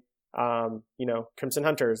talking, Crimson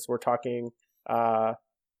Hunters. We're talking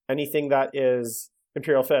anything that is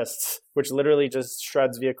Imperial Fists, which literally just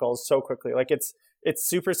shreds vehicles so quickly. Like it's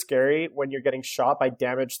super scary when you're getting shot by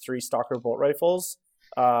damaged 3 Stalker bolt rifles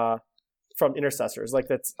from intercessors. Like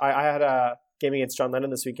I had a game against John Lennon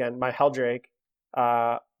this weekend. My Helldrake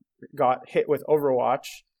got hit with Overwatch,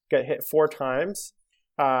 got hit 4 times.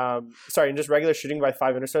 In just regular shooting by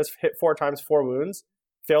 5 intercessors, hit 4 times, 4 wounds,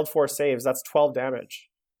 failed 4 saves. That's 12 damage,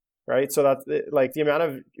 right? So that's like the amount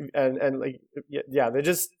of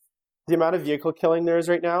the amount of vehicle killing there is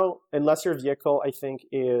right now. Unless your vehicle, I think,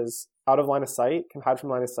 is out of line of sight, can hide from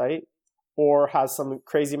line of sight, or has some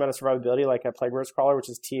crazy amount of survivability, like a Plague Birds Crawler, which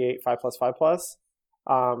is T8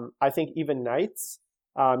 5+5+. I think even Knights,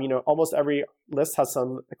 almost every list has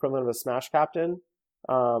some equivalent of a Smash Captain.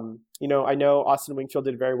 I know Austin Wingfield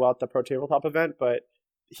did very well at the Pro Tabletop event, but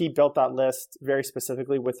he built that list very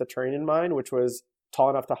specifically with the terrain in mind, which was tall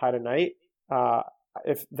enough to hide a Knight.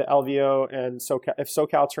 If the LVO and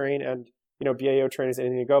SoCal terrain and BAO terrain is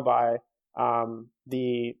anything to go by,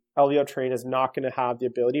 the LVO terrain is not going to have the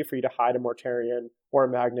ability for you to hide a Mortarion or a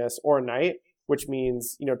Magnus or a Knight, which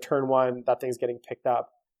means turn 1 that thing's getting picked up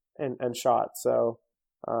and shot. So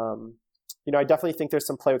I definitely think there's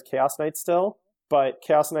some play with Chaos Knights still, but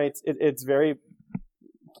Chaos Knights it's very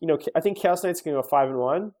I think Chaos Knights can go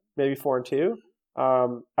 5-1, maybe 4-2.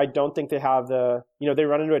 I don't think they have the they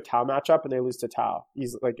run into a Tau matchup and they lose to Tau.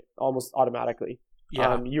 He's like almost automatically.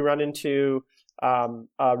 Yeah. You run into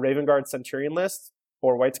a Raven Guard Centurion list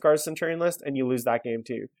or White Scars Centurion list and you lose that game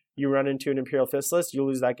too. You run into an Imperial Fist list, you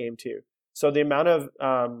lose that game too. So the amount of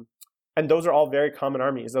and those are all very common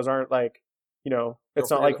armies. Those aren't like it's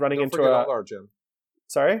not like running into a Eldar, Jim.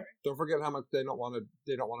 Sorry? Don't forget how much they don't want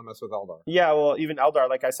to mess with Eldar. Yeah, well, even Eldar,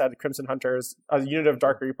 like I said, Crimson Hunters, a unit of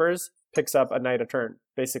Dark Reapers picks up a Knight a turn,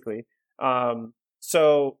 basically.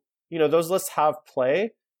 So those lists have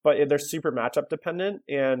play, but they're super matchup dependent.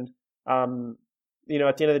 And, at the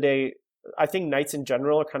end of the day, I think Knights in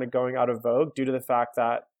general are kind of going out of vogue due to the fact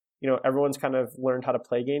that, everyone's kind of learned how to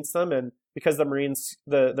play against them. And because the Marines,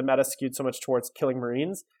 the meta skewed so much towards killing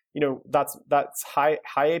Marines, that's high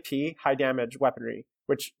AP, high damage weaponry,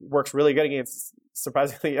 which works really good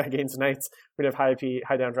surprisingly against Knights. We have high AP,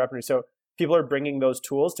 high damage weaponry. So people are bringing those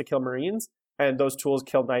tools to kill Marines, and those tools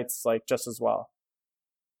kill Knights like just as well.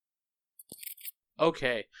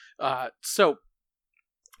 Okay, so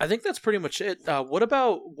I think that's pretty much it.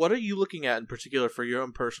 What are you looking at in particular for your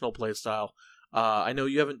own personal playstyle? I know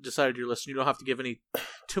you haven't decided your list, and you don't have to give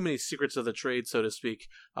too many secrets of the trade, so to speak,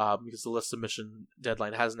 because the list submission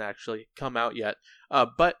deadline hasn't actually come out yet.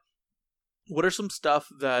 But what are some stuff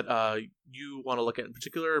that you want to look at in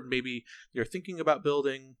particular? Maybe you're thinking about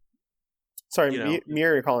building. Sorry, me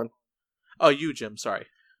or you're calling? Oh, you, Jim. Sorry.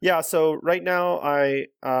 Yeah. So right now,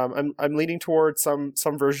 I'm leaning towards some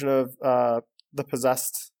version of the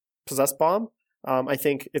possessed bomb. I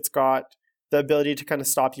think it's got the ability to kind of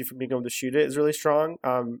stop you from being able to shoot it is really strong.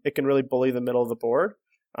 It can really bully the middle of the board.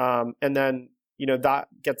 And then, that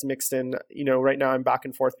gets mixed in. Right now I'm back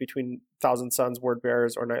and forth between Thousand Sons, Word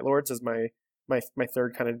Bearers, or Night Lords as my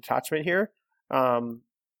third kind of detachment here.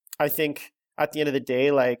 I think at the end of the day,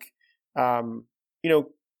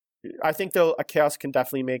 I think though a Chaos can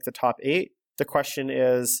definitely make the top 8. The question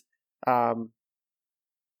is, LVO,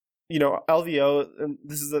 and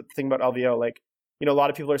this is the thing about LVO, a lot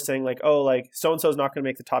of people are saying so-and-so is not going to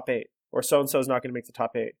make the top 8, or so-and-so is not going to make the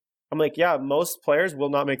top 8. I'm like, yeah, most players will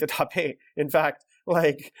not make the top 8. In fact,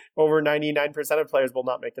 over 99% of players will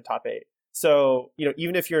not make the top 8. So,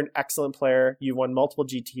 even if you're an excellent player, you won multiple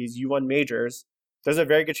GTs, you won majors, there's a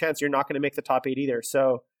very good chance you're not going to make the top 8 either.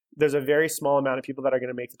 So there's a very small amount of people that are going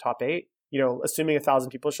to make the top 8. Assuming 1,000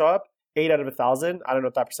 people show up, 8 out of 1,000, I don't know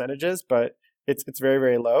what that percentage is, but it's very,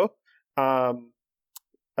 very low. And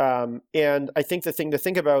I think the thing to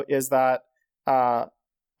think about is that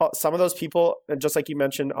some of those people, and just like you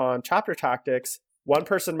mentioned on Chapter Tactics, one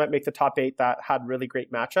person might make the top 8 that had really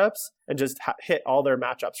great matchups and just hit all their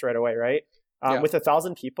matchups right away, right? With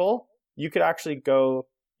 1,000 people, you could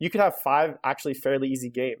have 5 actually fairly easy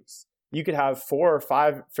games. You could have 4 or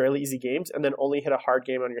 5 fairly easy games and then only hit a hard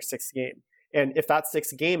game on your 6th game. And if that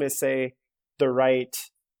 6th game is, say, the right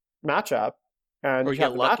matchup, and you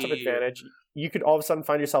have the matchup advantage, you could all of a sudden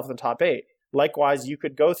find yourself in the top 8. Likewise, you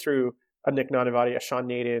could go through a Nick Nanavati, a Sean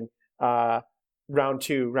Naden, round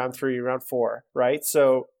 2, round 3, round 4, right?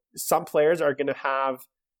 So some players are going to have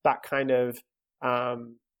that kind of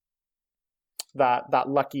that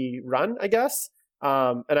lucky run, I guess.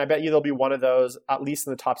 And I bet you there'll be one of those, at least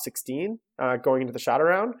in the top 16, going into the shadow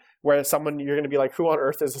round, where you're going to be like, who on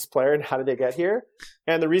earth is this player and how did they get here?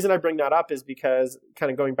 And the reason I bring that up is because,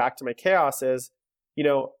 kind of going back to my Chaos, is,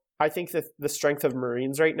 I think that the strength of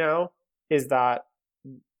Marines right now is that,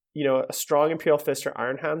 a strong Imperial Fist or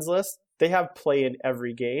Iron Hands list, they have play in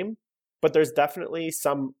every game, but there's definitely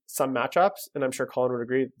some matchups, and I'm sure Colin would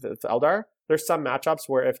agree with Eldar, there's some matchups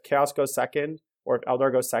where if Chaos goes second or if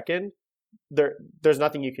Eldar goes second, there's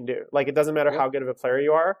nothing you can do. It doesn't matter how good of a player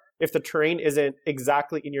you are. If the terrain isn't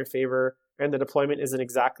exactly in your favor and the deployment isn't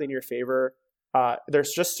exactly in your favor,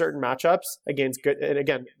 there's just certain matchups against good, and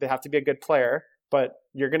again, they have to be a good player, but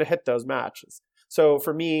you're going to hit those matches. So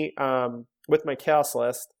for me, with my Chaos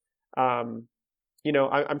list, I'm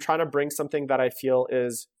trying to bring something that I feel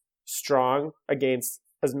is strong against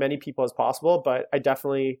as many people as possible, but I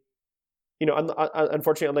definitely,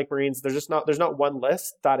 unfortunately, unlike Marines, there's not one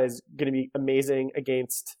list that is going to be amazing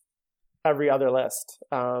against every other list.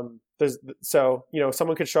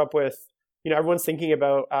 Someone could show up with, everyone's thinking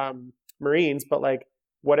about Marines, but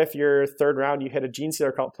what if your third round you hit a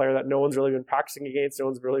Genestealer Cult player that no one's really been practicing against, no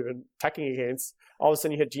one's really been teching against, all of a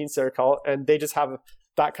sudden you hit Genestealer Cult and they just have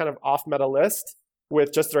that kind of off-meta list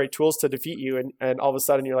with just the right tools to defeat you, and all of a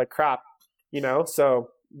sudden you're like, crap, so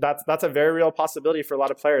that's a very real possibility for a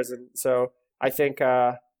lot of players. And so I think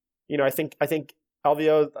LVO,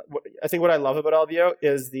 I think what I love about LVO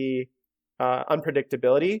is the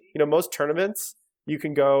unpredictability. Most tournaments you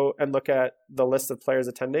can go and look at the list of players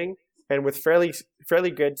attending and with fairly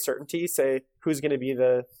good certainty say who's going to be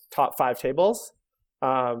the top 5 tables.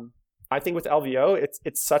 I think with LVO,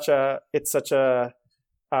 it's such a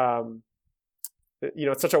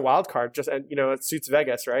wild card. It suits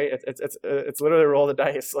Vegas, right? It's literally a roll of the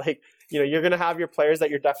dice. You're going to have your players that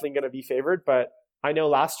you're definitely going to be favored. But I know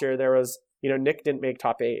last year there was, Nick didn't make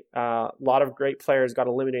top 8. A lot of great players got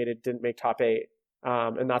eliminated, didn't make top 8.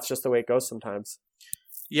 And that's just the way it goes sometimes.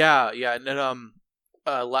 Yeah. And then,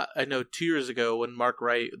 I know 2 years ago when Mark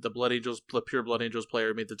Wright, the pure Blood Angels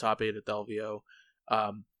player, made the top 8 at the LVO,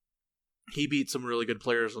 he beat some really good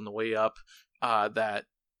players on the way up, that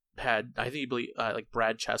had, I think he believed,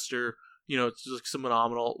 Brad Chester, it's just some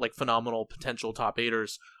phenomenal potential top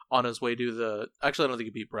 8ers on his way to actually I don't think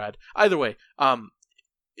he beat Brad. Either way,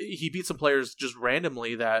 he beat some players just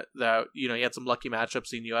randomly that he had some lucky matchups,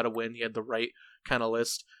 he knew how to win, he had the right kind of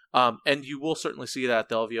list. And you will certainly see that at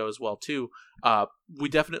the LVO as well too. We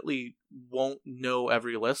definitely won't know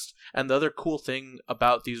every list. And the other cool thing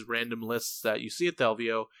about these random lists that you see at the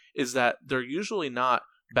LVO is that they're usually not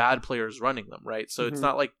bad players running them, right? So it's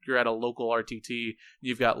not like you're at a local RTT,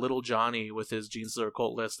 you've got little Johnny with his Genestealer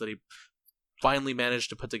Cult list that he finally managed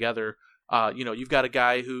to put together. You've got a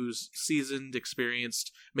guy who's seasoned,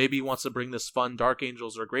 experienced, maybe he wants to bring this fun Dark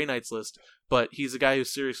Angels or Grey Knights list, but he's a guy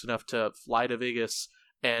who's serious enough to fly to Vegas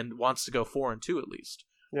and wants to go 4-2 at least.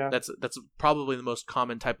 Yeah, that's probably the most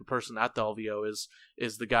common type of person at the LVO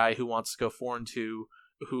is the guy who wants to go 4-2,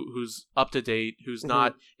 who's up to date, who's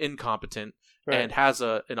not incompetent, Right. and has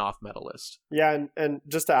an off meta list. Yeah, and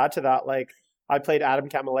just to add to that, like I played Adam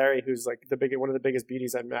Camilleri, who's like one of the biggest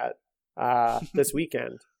beauties I met this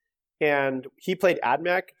weekend, and he played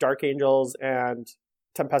AdMech, Dark Angels, and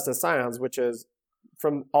Tempesta Scions, which is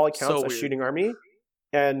from all accounts So a weird. shooting army,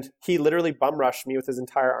 and he literally bum rushed me with his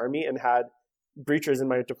entire army and had breachers in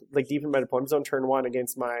my deep in my deployment zone turn 1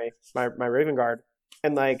 against my Raven Guard,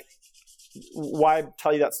 and like why I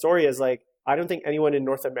tell you that story is like I don't think anyone in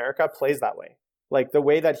North America plays that way. Like the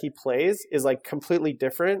way that he plays is like completely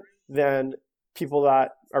different than people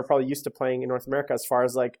that are probably used to playing in North America as far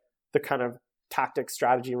as like the kind of tactics,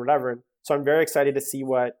 strategy, and whatever. And so I'm very excited to see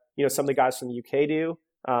what, some of the guys from the UK do.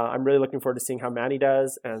 I'm really looking forward to seeing how Manny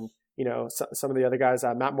does. And, some of the other guys,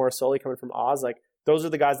 Matt Morrisoli coming from Oz, like those are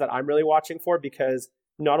the guys that I'm really watching for, because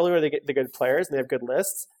not only are they the good players and they have good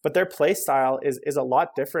lists, but their play style is a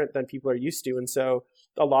lot different than people are used to. And so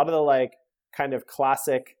a lot of the like kind of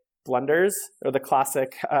classic blunders or the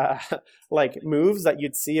classic like moves that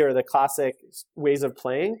you'd see or the classic ways of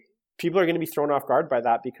playing, people are going to be thrown off guard by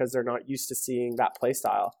that because they're not used to seeing that play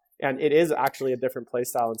style. And it is actually a different play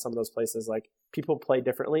style in some of those places. Like people play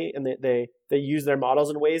differently and they use their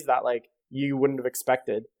models in ways that like you wouldn't have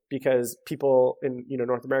expected, because people in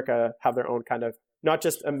North America have their own kind of not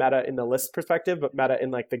just a meta in the list perspective, but meta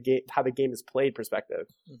in like the game, how the game is played perspective.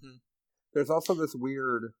 Mm-hmm. There's also this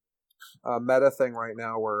weird meta thing right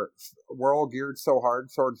now where we're all geared so hard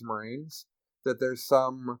towards Marines that there's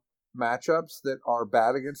some matchups that are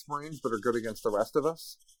bad against Marines but are good against the rest of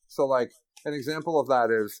us. So like an example of that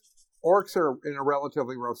is Orcs are in a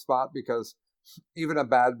relatively rough spot because even a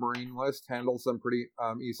bad Marine list handles them pretty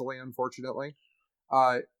easily, unfortunately.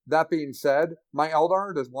 That being said, my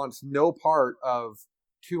Eldar wants no part of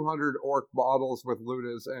 200 Orc models with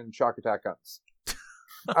Ludas and shock attack guns.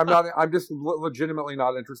 I'm just legitimately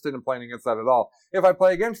not interested in playing against that at all. If I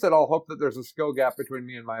play against it, I'll hope that there's a skill gap between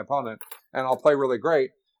me and my opponent, and I'll play really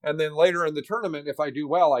great. And then later in the tournament, if I do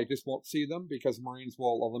well, I just won't see them because Marines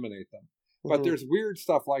will eliminate them. Mm-hmm. But there's weird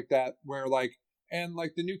stuff like that where and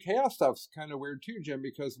the new Chaos stuff's kind of weird too, Jim,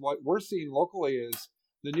 because what we're seeing locally is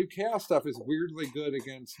the new Chaos stuff is weirdly good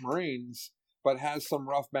against Marines, but has some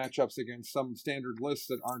rough matchups against some standard lists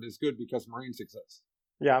that aren't as good because Marines exist.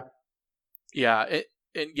 Yeah. Yeah.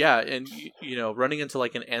 And running into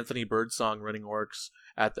like an Anthony Birdsong running Orcs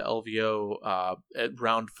at the LVO at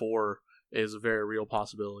round 4 is a very real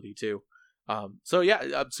possibility too. So yeah,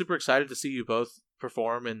 I'm super excited to see you both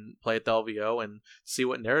perform and play at the LVO and see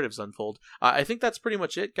what narratives unfold. I think that's pretty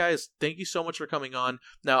much it, guys. Thank you so much for coming on.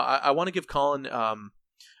 Now, I want to give Colin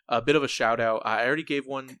a bit of a shout out. I already gave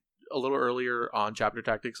one a little earlier on Chapter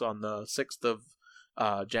Tactics on the 6th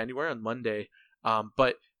of January on Monday,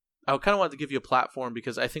 but I kind of wanted to give you a platform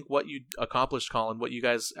because I think what you accomplished, Colin, what you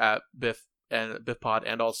guys at Biff Pod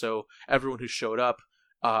and also everyone who showed up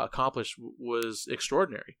accomplished was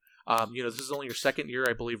extraordinary. This is only your second year,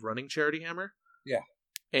 I believe, running Charity Hammer. Yeah.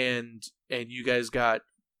 And you guys got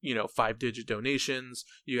 5-digit donations.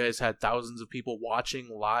 You guys had thousands of people watching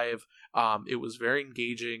live. It was very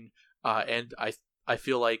engaging, and I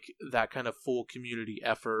feel like that kind of full community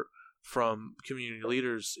effort from community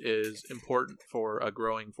leaders is important for a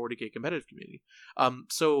growing 40K competitive community.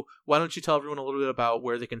 So why don't you tell everyone a little bit about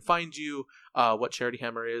where they can find you, what Charity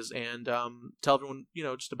Hammer is, and tell everyone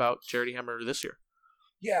just about Charity Hammer this year.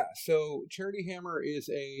 Yeah, so Charity Hammer is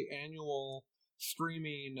a annual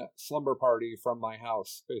streaming slumber party from my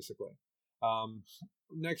house, basically.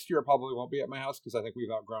 Next year probably won't be at my house because I think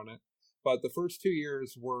we've outgrown it. But the first 2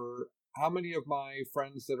 years were how many of my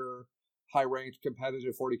friends that are high-ranked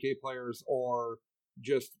competitive 40K players or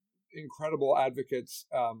just incredible advocates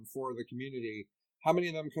for the community, how many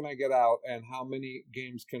of them can I get out and how many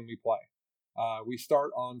games can we play? We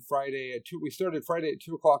start on Friday at 2. We started Friday at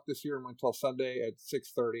 2 o'clock this year and went till Sunday at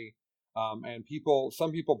 6:30. And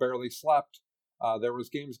some people barely slept. There was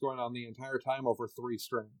games going on the entire time over 3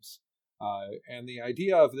 streams. And the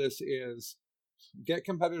idea of this is get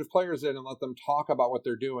competitive players in and let them talk about what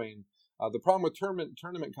they're doing. The problem with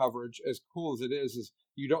tournament coverage, as cool as it is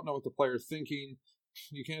you don't know what the player's thinking.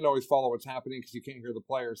 You can't always follow what's happening because you can't hear the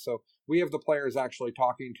players. So we have the players actually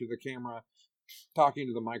talking to the camera, talking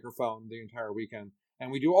to the microphone the entire weekend.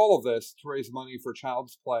 And we do all of this to raise money for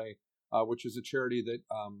Child's Play, which is a charity that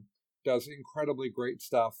does incredibly great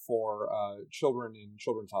stuff for children in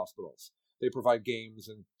children's hospitals. They provide games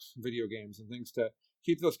and video games and things to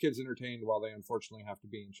keep those kids entertained while they unfortunately have to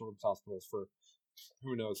be in children's hospitals for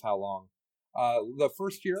who knows how long. The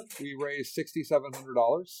first year, we raised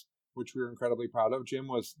 $6,700, which we were incredibly proud of. Jim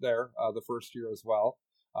was there the first year as well.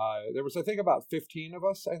 There was, I think, about 15 of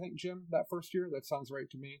us, I think, Jim, that first year. That sounds right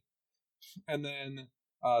to me. And then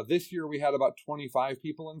this year we had about 25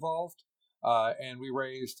 people involved, and we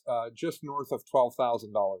raised just north of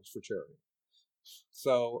 $12,000 for charity.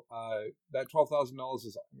 So that $12,000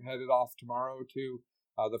 is headed off tomorrow to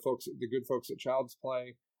the good folks at Child's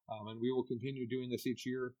Play, and we will continue doing this each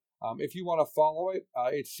year. If you want to follow it,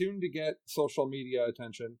 it's soon to get social media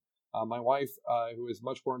attention. My wife, who is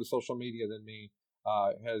much more into social media than me,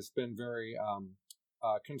 has been very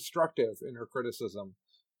constructive in her criticism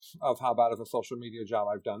of how bad of a social media job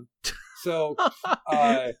I've done. So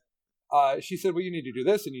she said, well, you need to do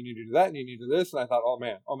this, and you need to do that, and you need to do this. And I thought, oh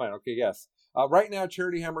man, okay, yes. Right now,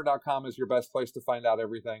 charityhammer.com is your best place to find out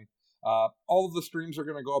everything. All of the streams are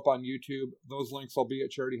going to go up on YouTube. Those links will be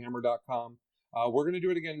at charityhammer.com. We're going to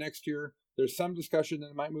do it again next year. There's some discussion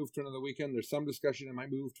that it might move to another weekend. There's some discussion it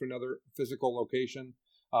might move to another physical location.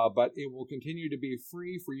 But it will continue to be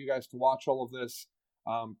free for you guys to watch all of this.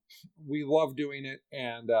 We love doing it.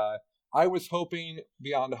 And I was hoping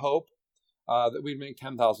beyond hope that we'd make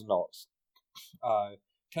 $10,000.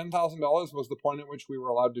 $10,000 was the point at which we were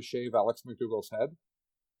allowed to shave Alex McDougall's head.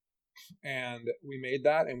 And we made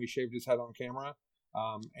that, and we shaved his head on camera.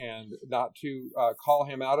 And not to call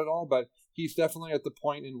him out at all, but he's definitely at the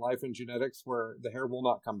point in life and genetics where the hair will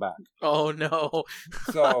not come back. Oh, no.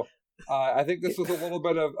 So I think this was a little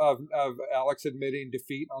bit of Alex admitting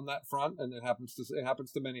defeat on that front, and it happens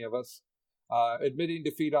to many of us. Admitting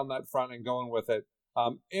defeat on that front and going with it.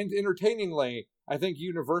 And entertainingly, I think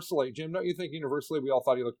universally, Jim, don't you think universally we all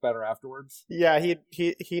thought he looked better afterwards? Yeah, he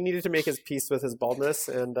needed to make his peace with his baldness,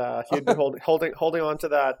 and he'd been holding on to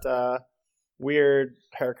that weird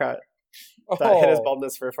haircut that hit his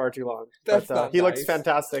baldness for far too long. But he looks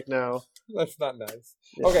fantastic now. That's not nice.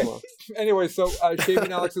 Yeah, okay. Anyway, so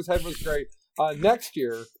shaving Alex's head was great. Next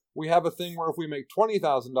year, we have a thing where if we make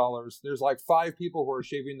 $20,000, there's like 5 people who are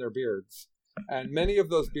shaving their beards. And many of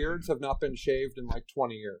those beards have not been shaved in like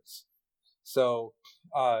 20 years. So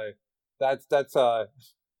that's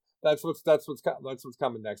what's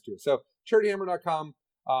coming next year. So charityhammer.com.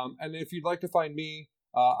 And if you'd like to find me,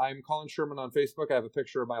 I'm Colin Sherman on Facebook. I have a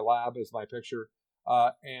picture of my lab as my picture.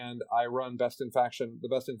 And I run the Best in Faction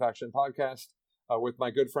podcast with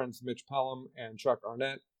my good friends Mitch Pelham and Chuck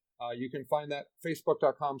Arnett. You can find that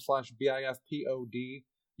facebook.com/BIFPOD.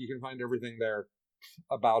 You can find everything there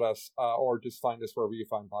about us, or just find us wherever you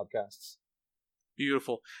find podcasts.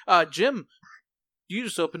 Beautiful. Jim, you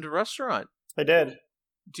just opened a restaurant. I did.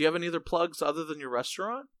 Do you have any other plugs other than your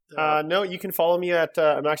restaurant? No, you can follow me at.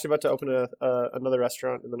 I'm actually about to open another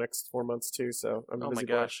restaurant in the next 4 months too. So I'm a busy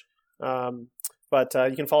boy. But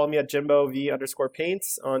you can follow me at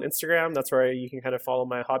JimboV_paints on Instagram. That's where you can kind of follow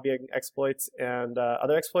my hobby exploits and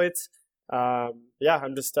other exploits.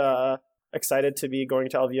 I'm just excited to be going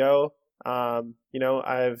to LVO.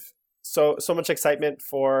 I've so much excitement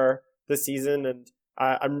for this season, and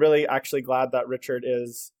I'm really actually glad that Richard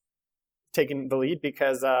is taking the lead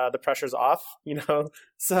because the pressure's off,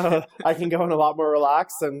 so I can go in a lot more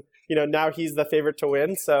relaxed, and now he's the favorite to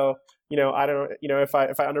win. So I don't, if I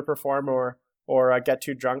underperform or get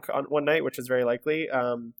too drunk on one night, which is very likely,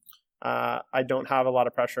 I don't have a lot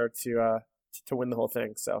of pressure to win the whole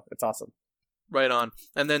thing. So it's awesome. Right on.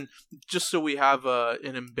 And then just so we have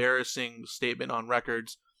an embarrassing statement on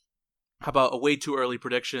records, how about a way too early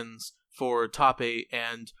predictions for top 8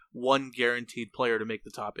 and one guaranteed player to make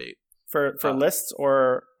the top 8? For lists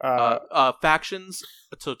or factions?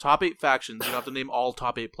 So top 8 factions. You don't have to name all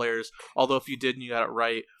top 8 players. Although if you did and you got it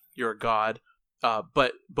right, you're a god.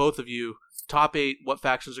 But both of you, top 8, what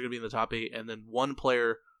factions are going to be in the top 8, and then one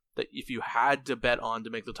player that if you had to bet on to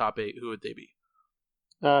make the top 8, who would they be?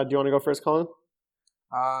 Do you want to go first, Colin?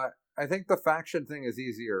 I think the faction thing is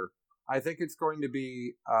easier. I think it's going to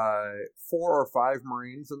be 4 or 5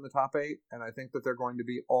 Marines in the top 8, and I think that they're going to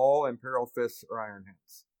be all Imperial Fists or Iron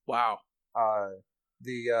Hands. Wow.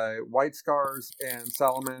 The White Scars and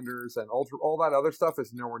Salamanders and all that other stuff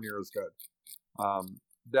is nowhere near as good.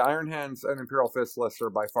 The Iron Hands and Imperial Fist lists are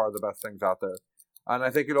by far the best things out there, and I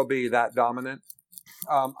think it'll be that dominant.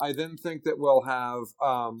 I then think that we'll have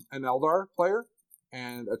an Eldar player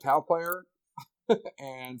and a Tau player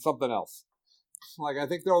and something else. Like, I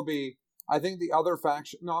think the other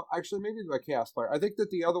faction, no, actually maybe the Chaos player. I think that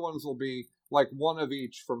the other ones will be like one of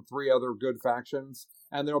each from 3 other good factions,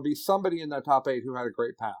 and there'll be somebody in that top 8 who had a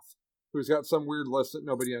great path, who's got some weird list that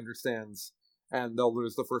nobody understands, and they'll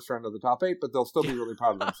lose the first round of the top 8, but they'll still be really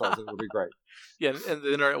proud of themselves, and it'll be great. Yeah, and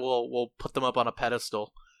the internet will put them up on a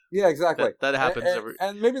pedestal. Yeah, exactly. That happens.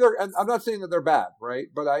 And maybe and I'm not saying that they're bad, right?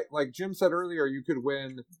 But like Jim said earlier, you could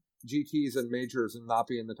win GTs and majors and not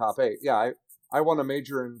be in the top 8. Yeah, I won a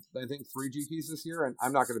major in, I think, 3 GTs this year, and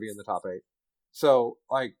I'm not going to be in the top 8. So,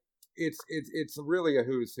 like, it's really a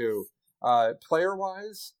who's who.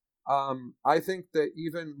 Player-wise, I think that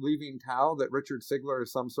even leaving Tau, that Richard Sigler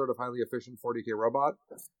is some sort of highly efficient 40k robot,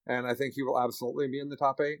 and I think he will absolutely be in the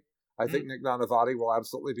top 8. I think Nick Nanavati will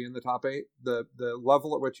absolutely be in the top 8. The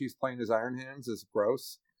level at which he's playing his Iron Hands is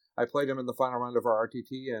gross. I played him in the final round of our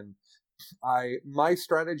RTT, and my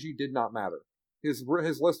strategy did not matter. His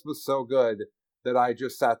list was so good that I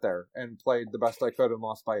just sat there and played the best I could and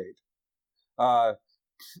lost by 8.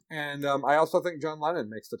 And I also think John Lennon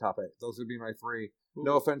makes the top 8. Those would be my 3. Ooh.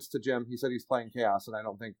 No offense to Jim. He said he's playing Chaos, and I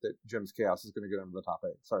don't think that Jim's Chaos is going to get into the top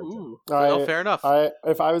 8. Sorry, Jim. Well, fair enough.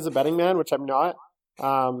 If I was a betting man, which I'm not,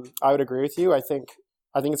 I would agree with you. I think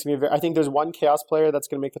it's going to be. I think there's one Chaos player that's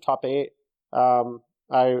going to make the top 8.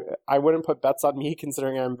 I wouldn't put bets on me,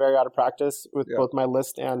 considering I'm very out of practice with both my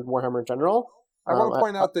list and Warhammer in general. I want to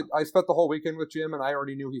point out that I spent the whole weekend with Jim, and I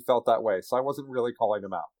already knew he felt that way, so I wasn't really calling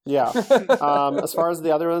him out. Yeah. As far as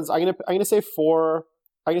the other ones, I'm gonna say 4.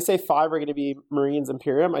 I'm gonna say 5 are going to be Marines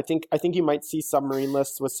Imperium. I think you might see some Marine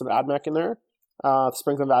lists with some AdMech in there,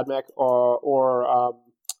 Springs of AdMech or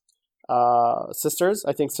Sisters.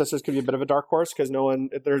 I think Sisters could be a bit of a dark horse because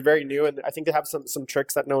they're very new, and I think they have some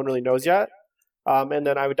tricks that no one really knows yet. And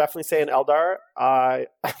then I would definitely say in Eldar, I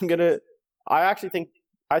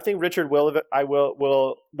think Richard will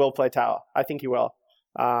play Tau. I think he will.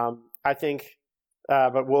 But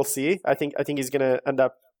we'll see. I think he's going to end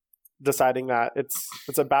up deciding that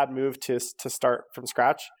it's a bad move to start from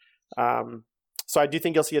scratch. So I do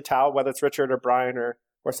think you'll see a Tau, whether it's Richard or Brian or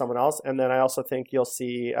someone else. And then I also think you'll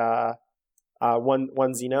see one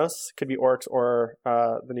Xenos, could be Orcs or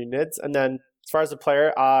the new Nids. And then as far as the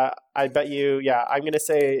player, I bet you, I'm going to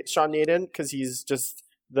say Sean Naden because he's just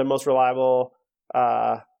the most reliable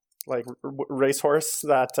racehorse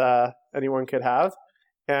that anyone could have.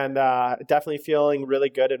 And definitely feeling really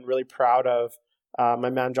good and really proud of my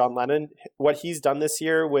man John Lennon. What he's done this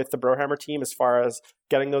year with the Brohammer team as far as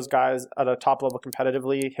getting those guys at a top level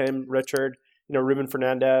competitively, him, Richard, Ruben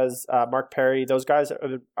Fernandez, Mark Perry, those guys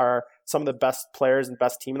are some of the best players and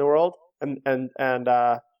best team in the world. And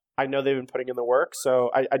I know they've been putting in the work.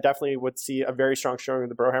 So I definitely would see a very strong showing of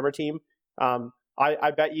the Brohammer team.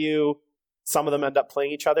 I bet you some of them end up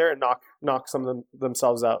playing each other and knock some of them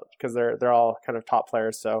themselves out because they're all kind of top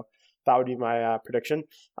players. So that would be my prediction.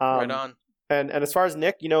 Right on. And as far as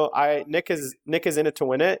Nick, Nick is in it to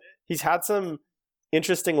win it. He's had some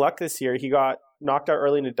interesting luck this year. He got knocked out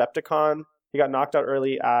early in Adepticon. He got knocked out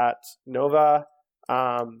early at Nova.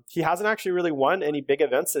 He hasn't actually really won any big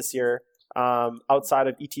events this year outside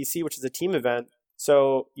of ETC, which is a team event.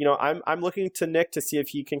 So, I'm looking to Nick to see if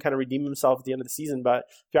he can kind of redeem himself at the end of the season. But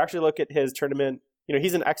if you actually look at his tournament,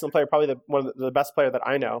 he's an excellent player, probably one of the best player that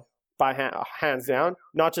I know by hands down.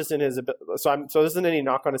 Not just in his so this isn't any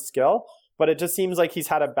knock on his skill, but it just seems like he's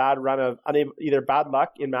had a bad run of either bad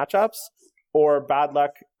luck in matchups or bad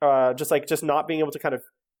luck, just not being able to kind of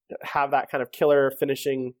have that kind of killer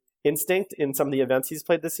finishing instinct in some of the events he's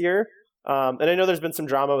played this year. And I know there's been some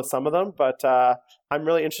drama with some of them, but I'm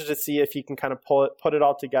really interested to see if he can kind of put it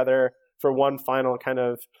all together for one final kind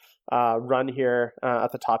of run here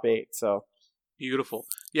at the top 8. So beautiful.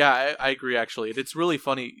 Yeah, I agree, actually. It's really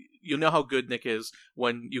funny. You know how good Nick is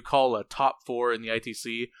when you call a top 4 in the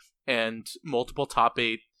ITC and multiple top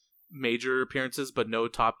 8 major appearances, but no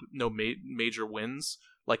major wins,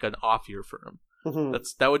 like an off year for him. Mm-hmm.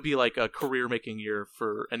 That would be like a career-making year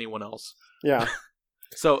for anyone else. Yeah.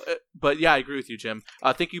 So, but yeah, I agree with you, Jim.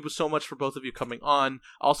 Thank you so much for both of you coming on.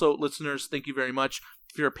 Also, listeners, thank you very much.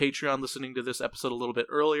 If you're a Patreon listening to this episode a little bit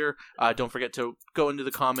earlier, don't forget to go into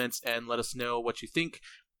the comments and let us know what you think.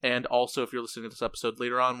 And also, if you're listening to this episode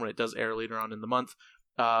later on, when it does air later on in the month,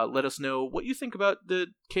 let us know what you think about the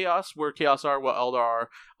Chaos, where Chaos are, what Eldar are.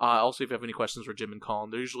 Also, if you have any questions for Jim and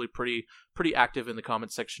Colin, they're usually pretty active in the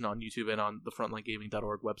comments section on YouTube and on the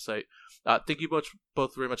frontlinegaming.org website. Thank you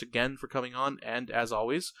both very much again for coming on, and as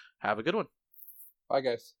always, have a good one. Bye,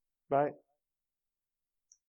 guys. Bye.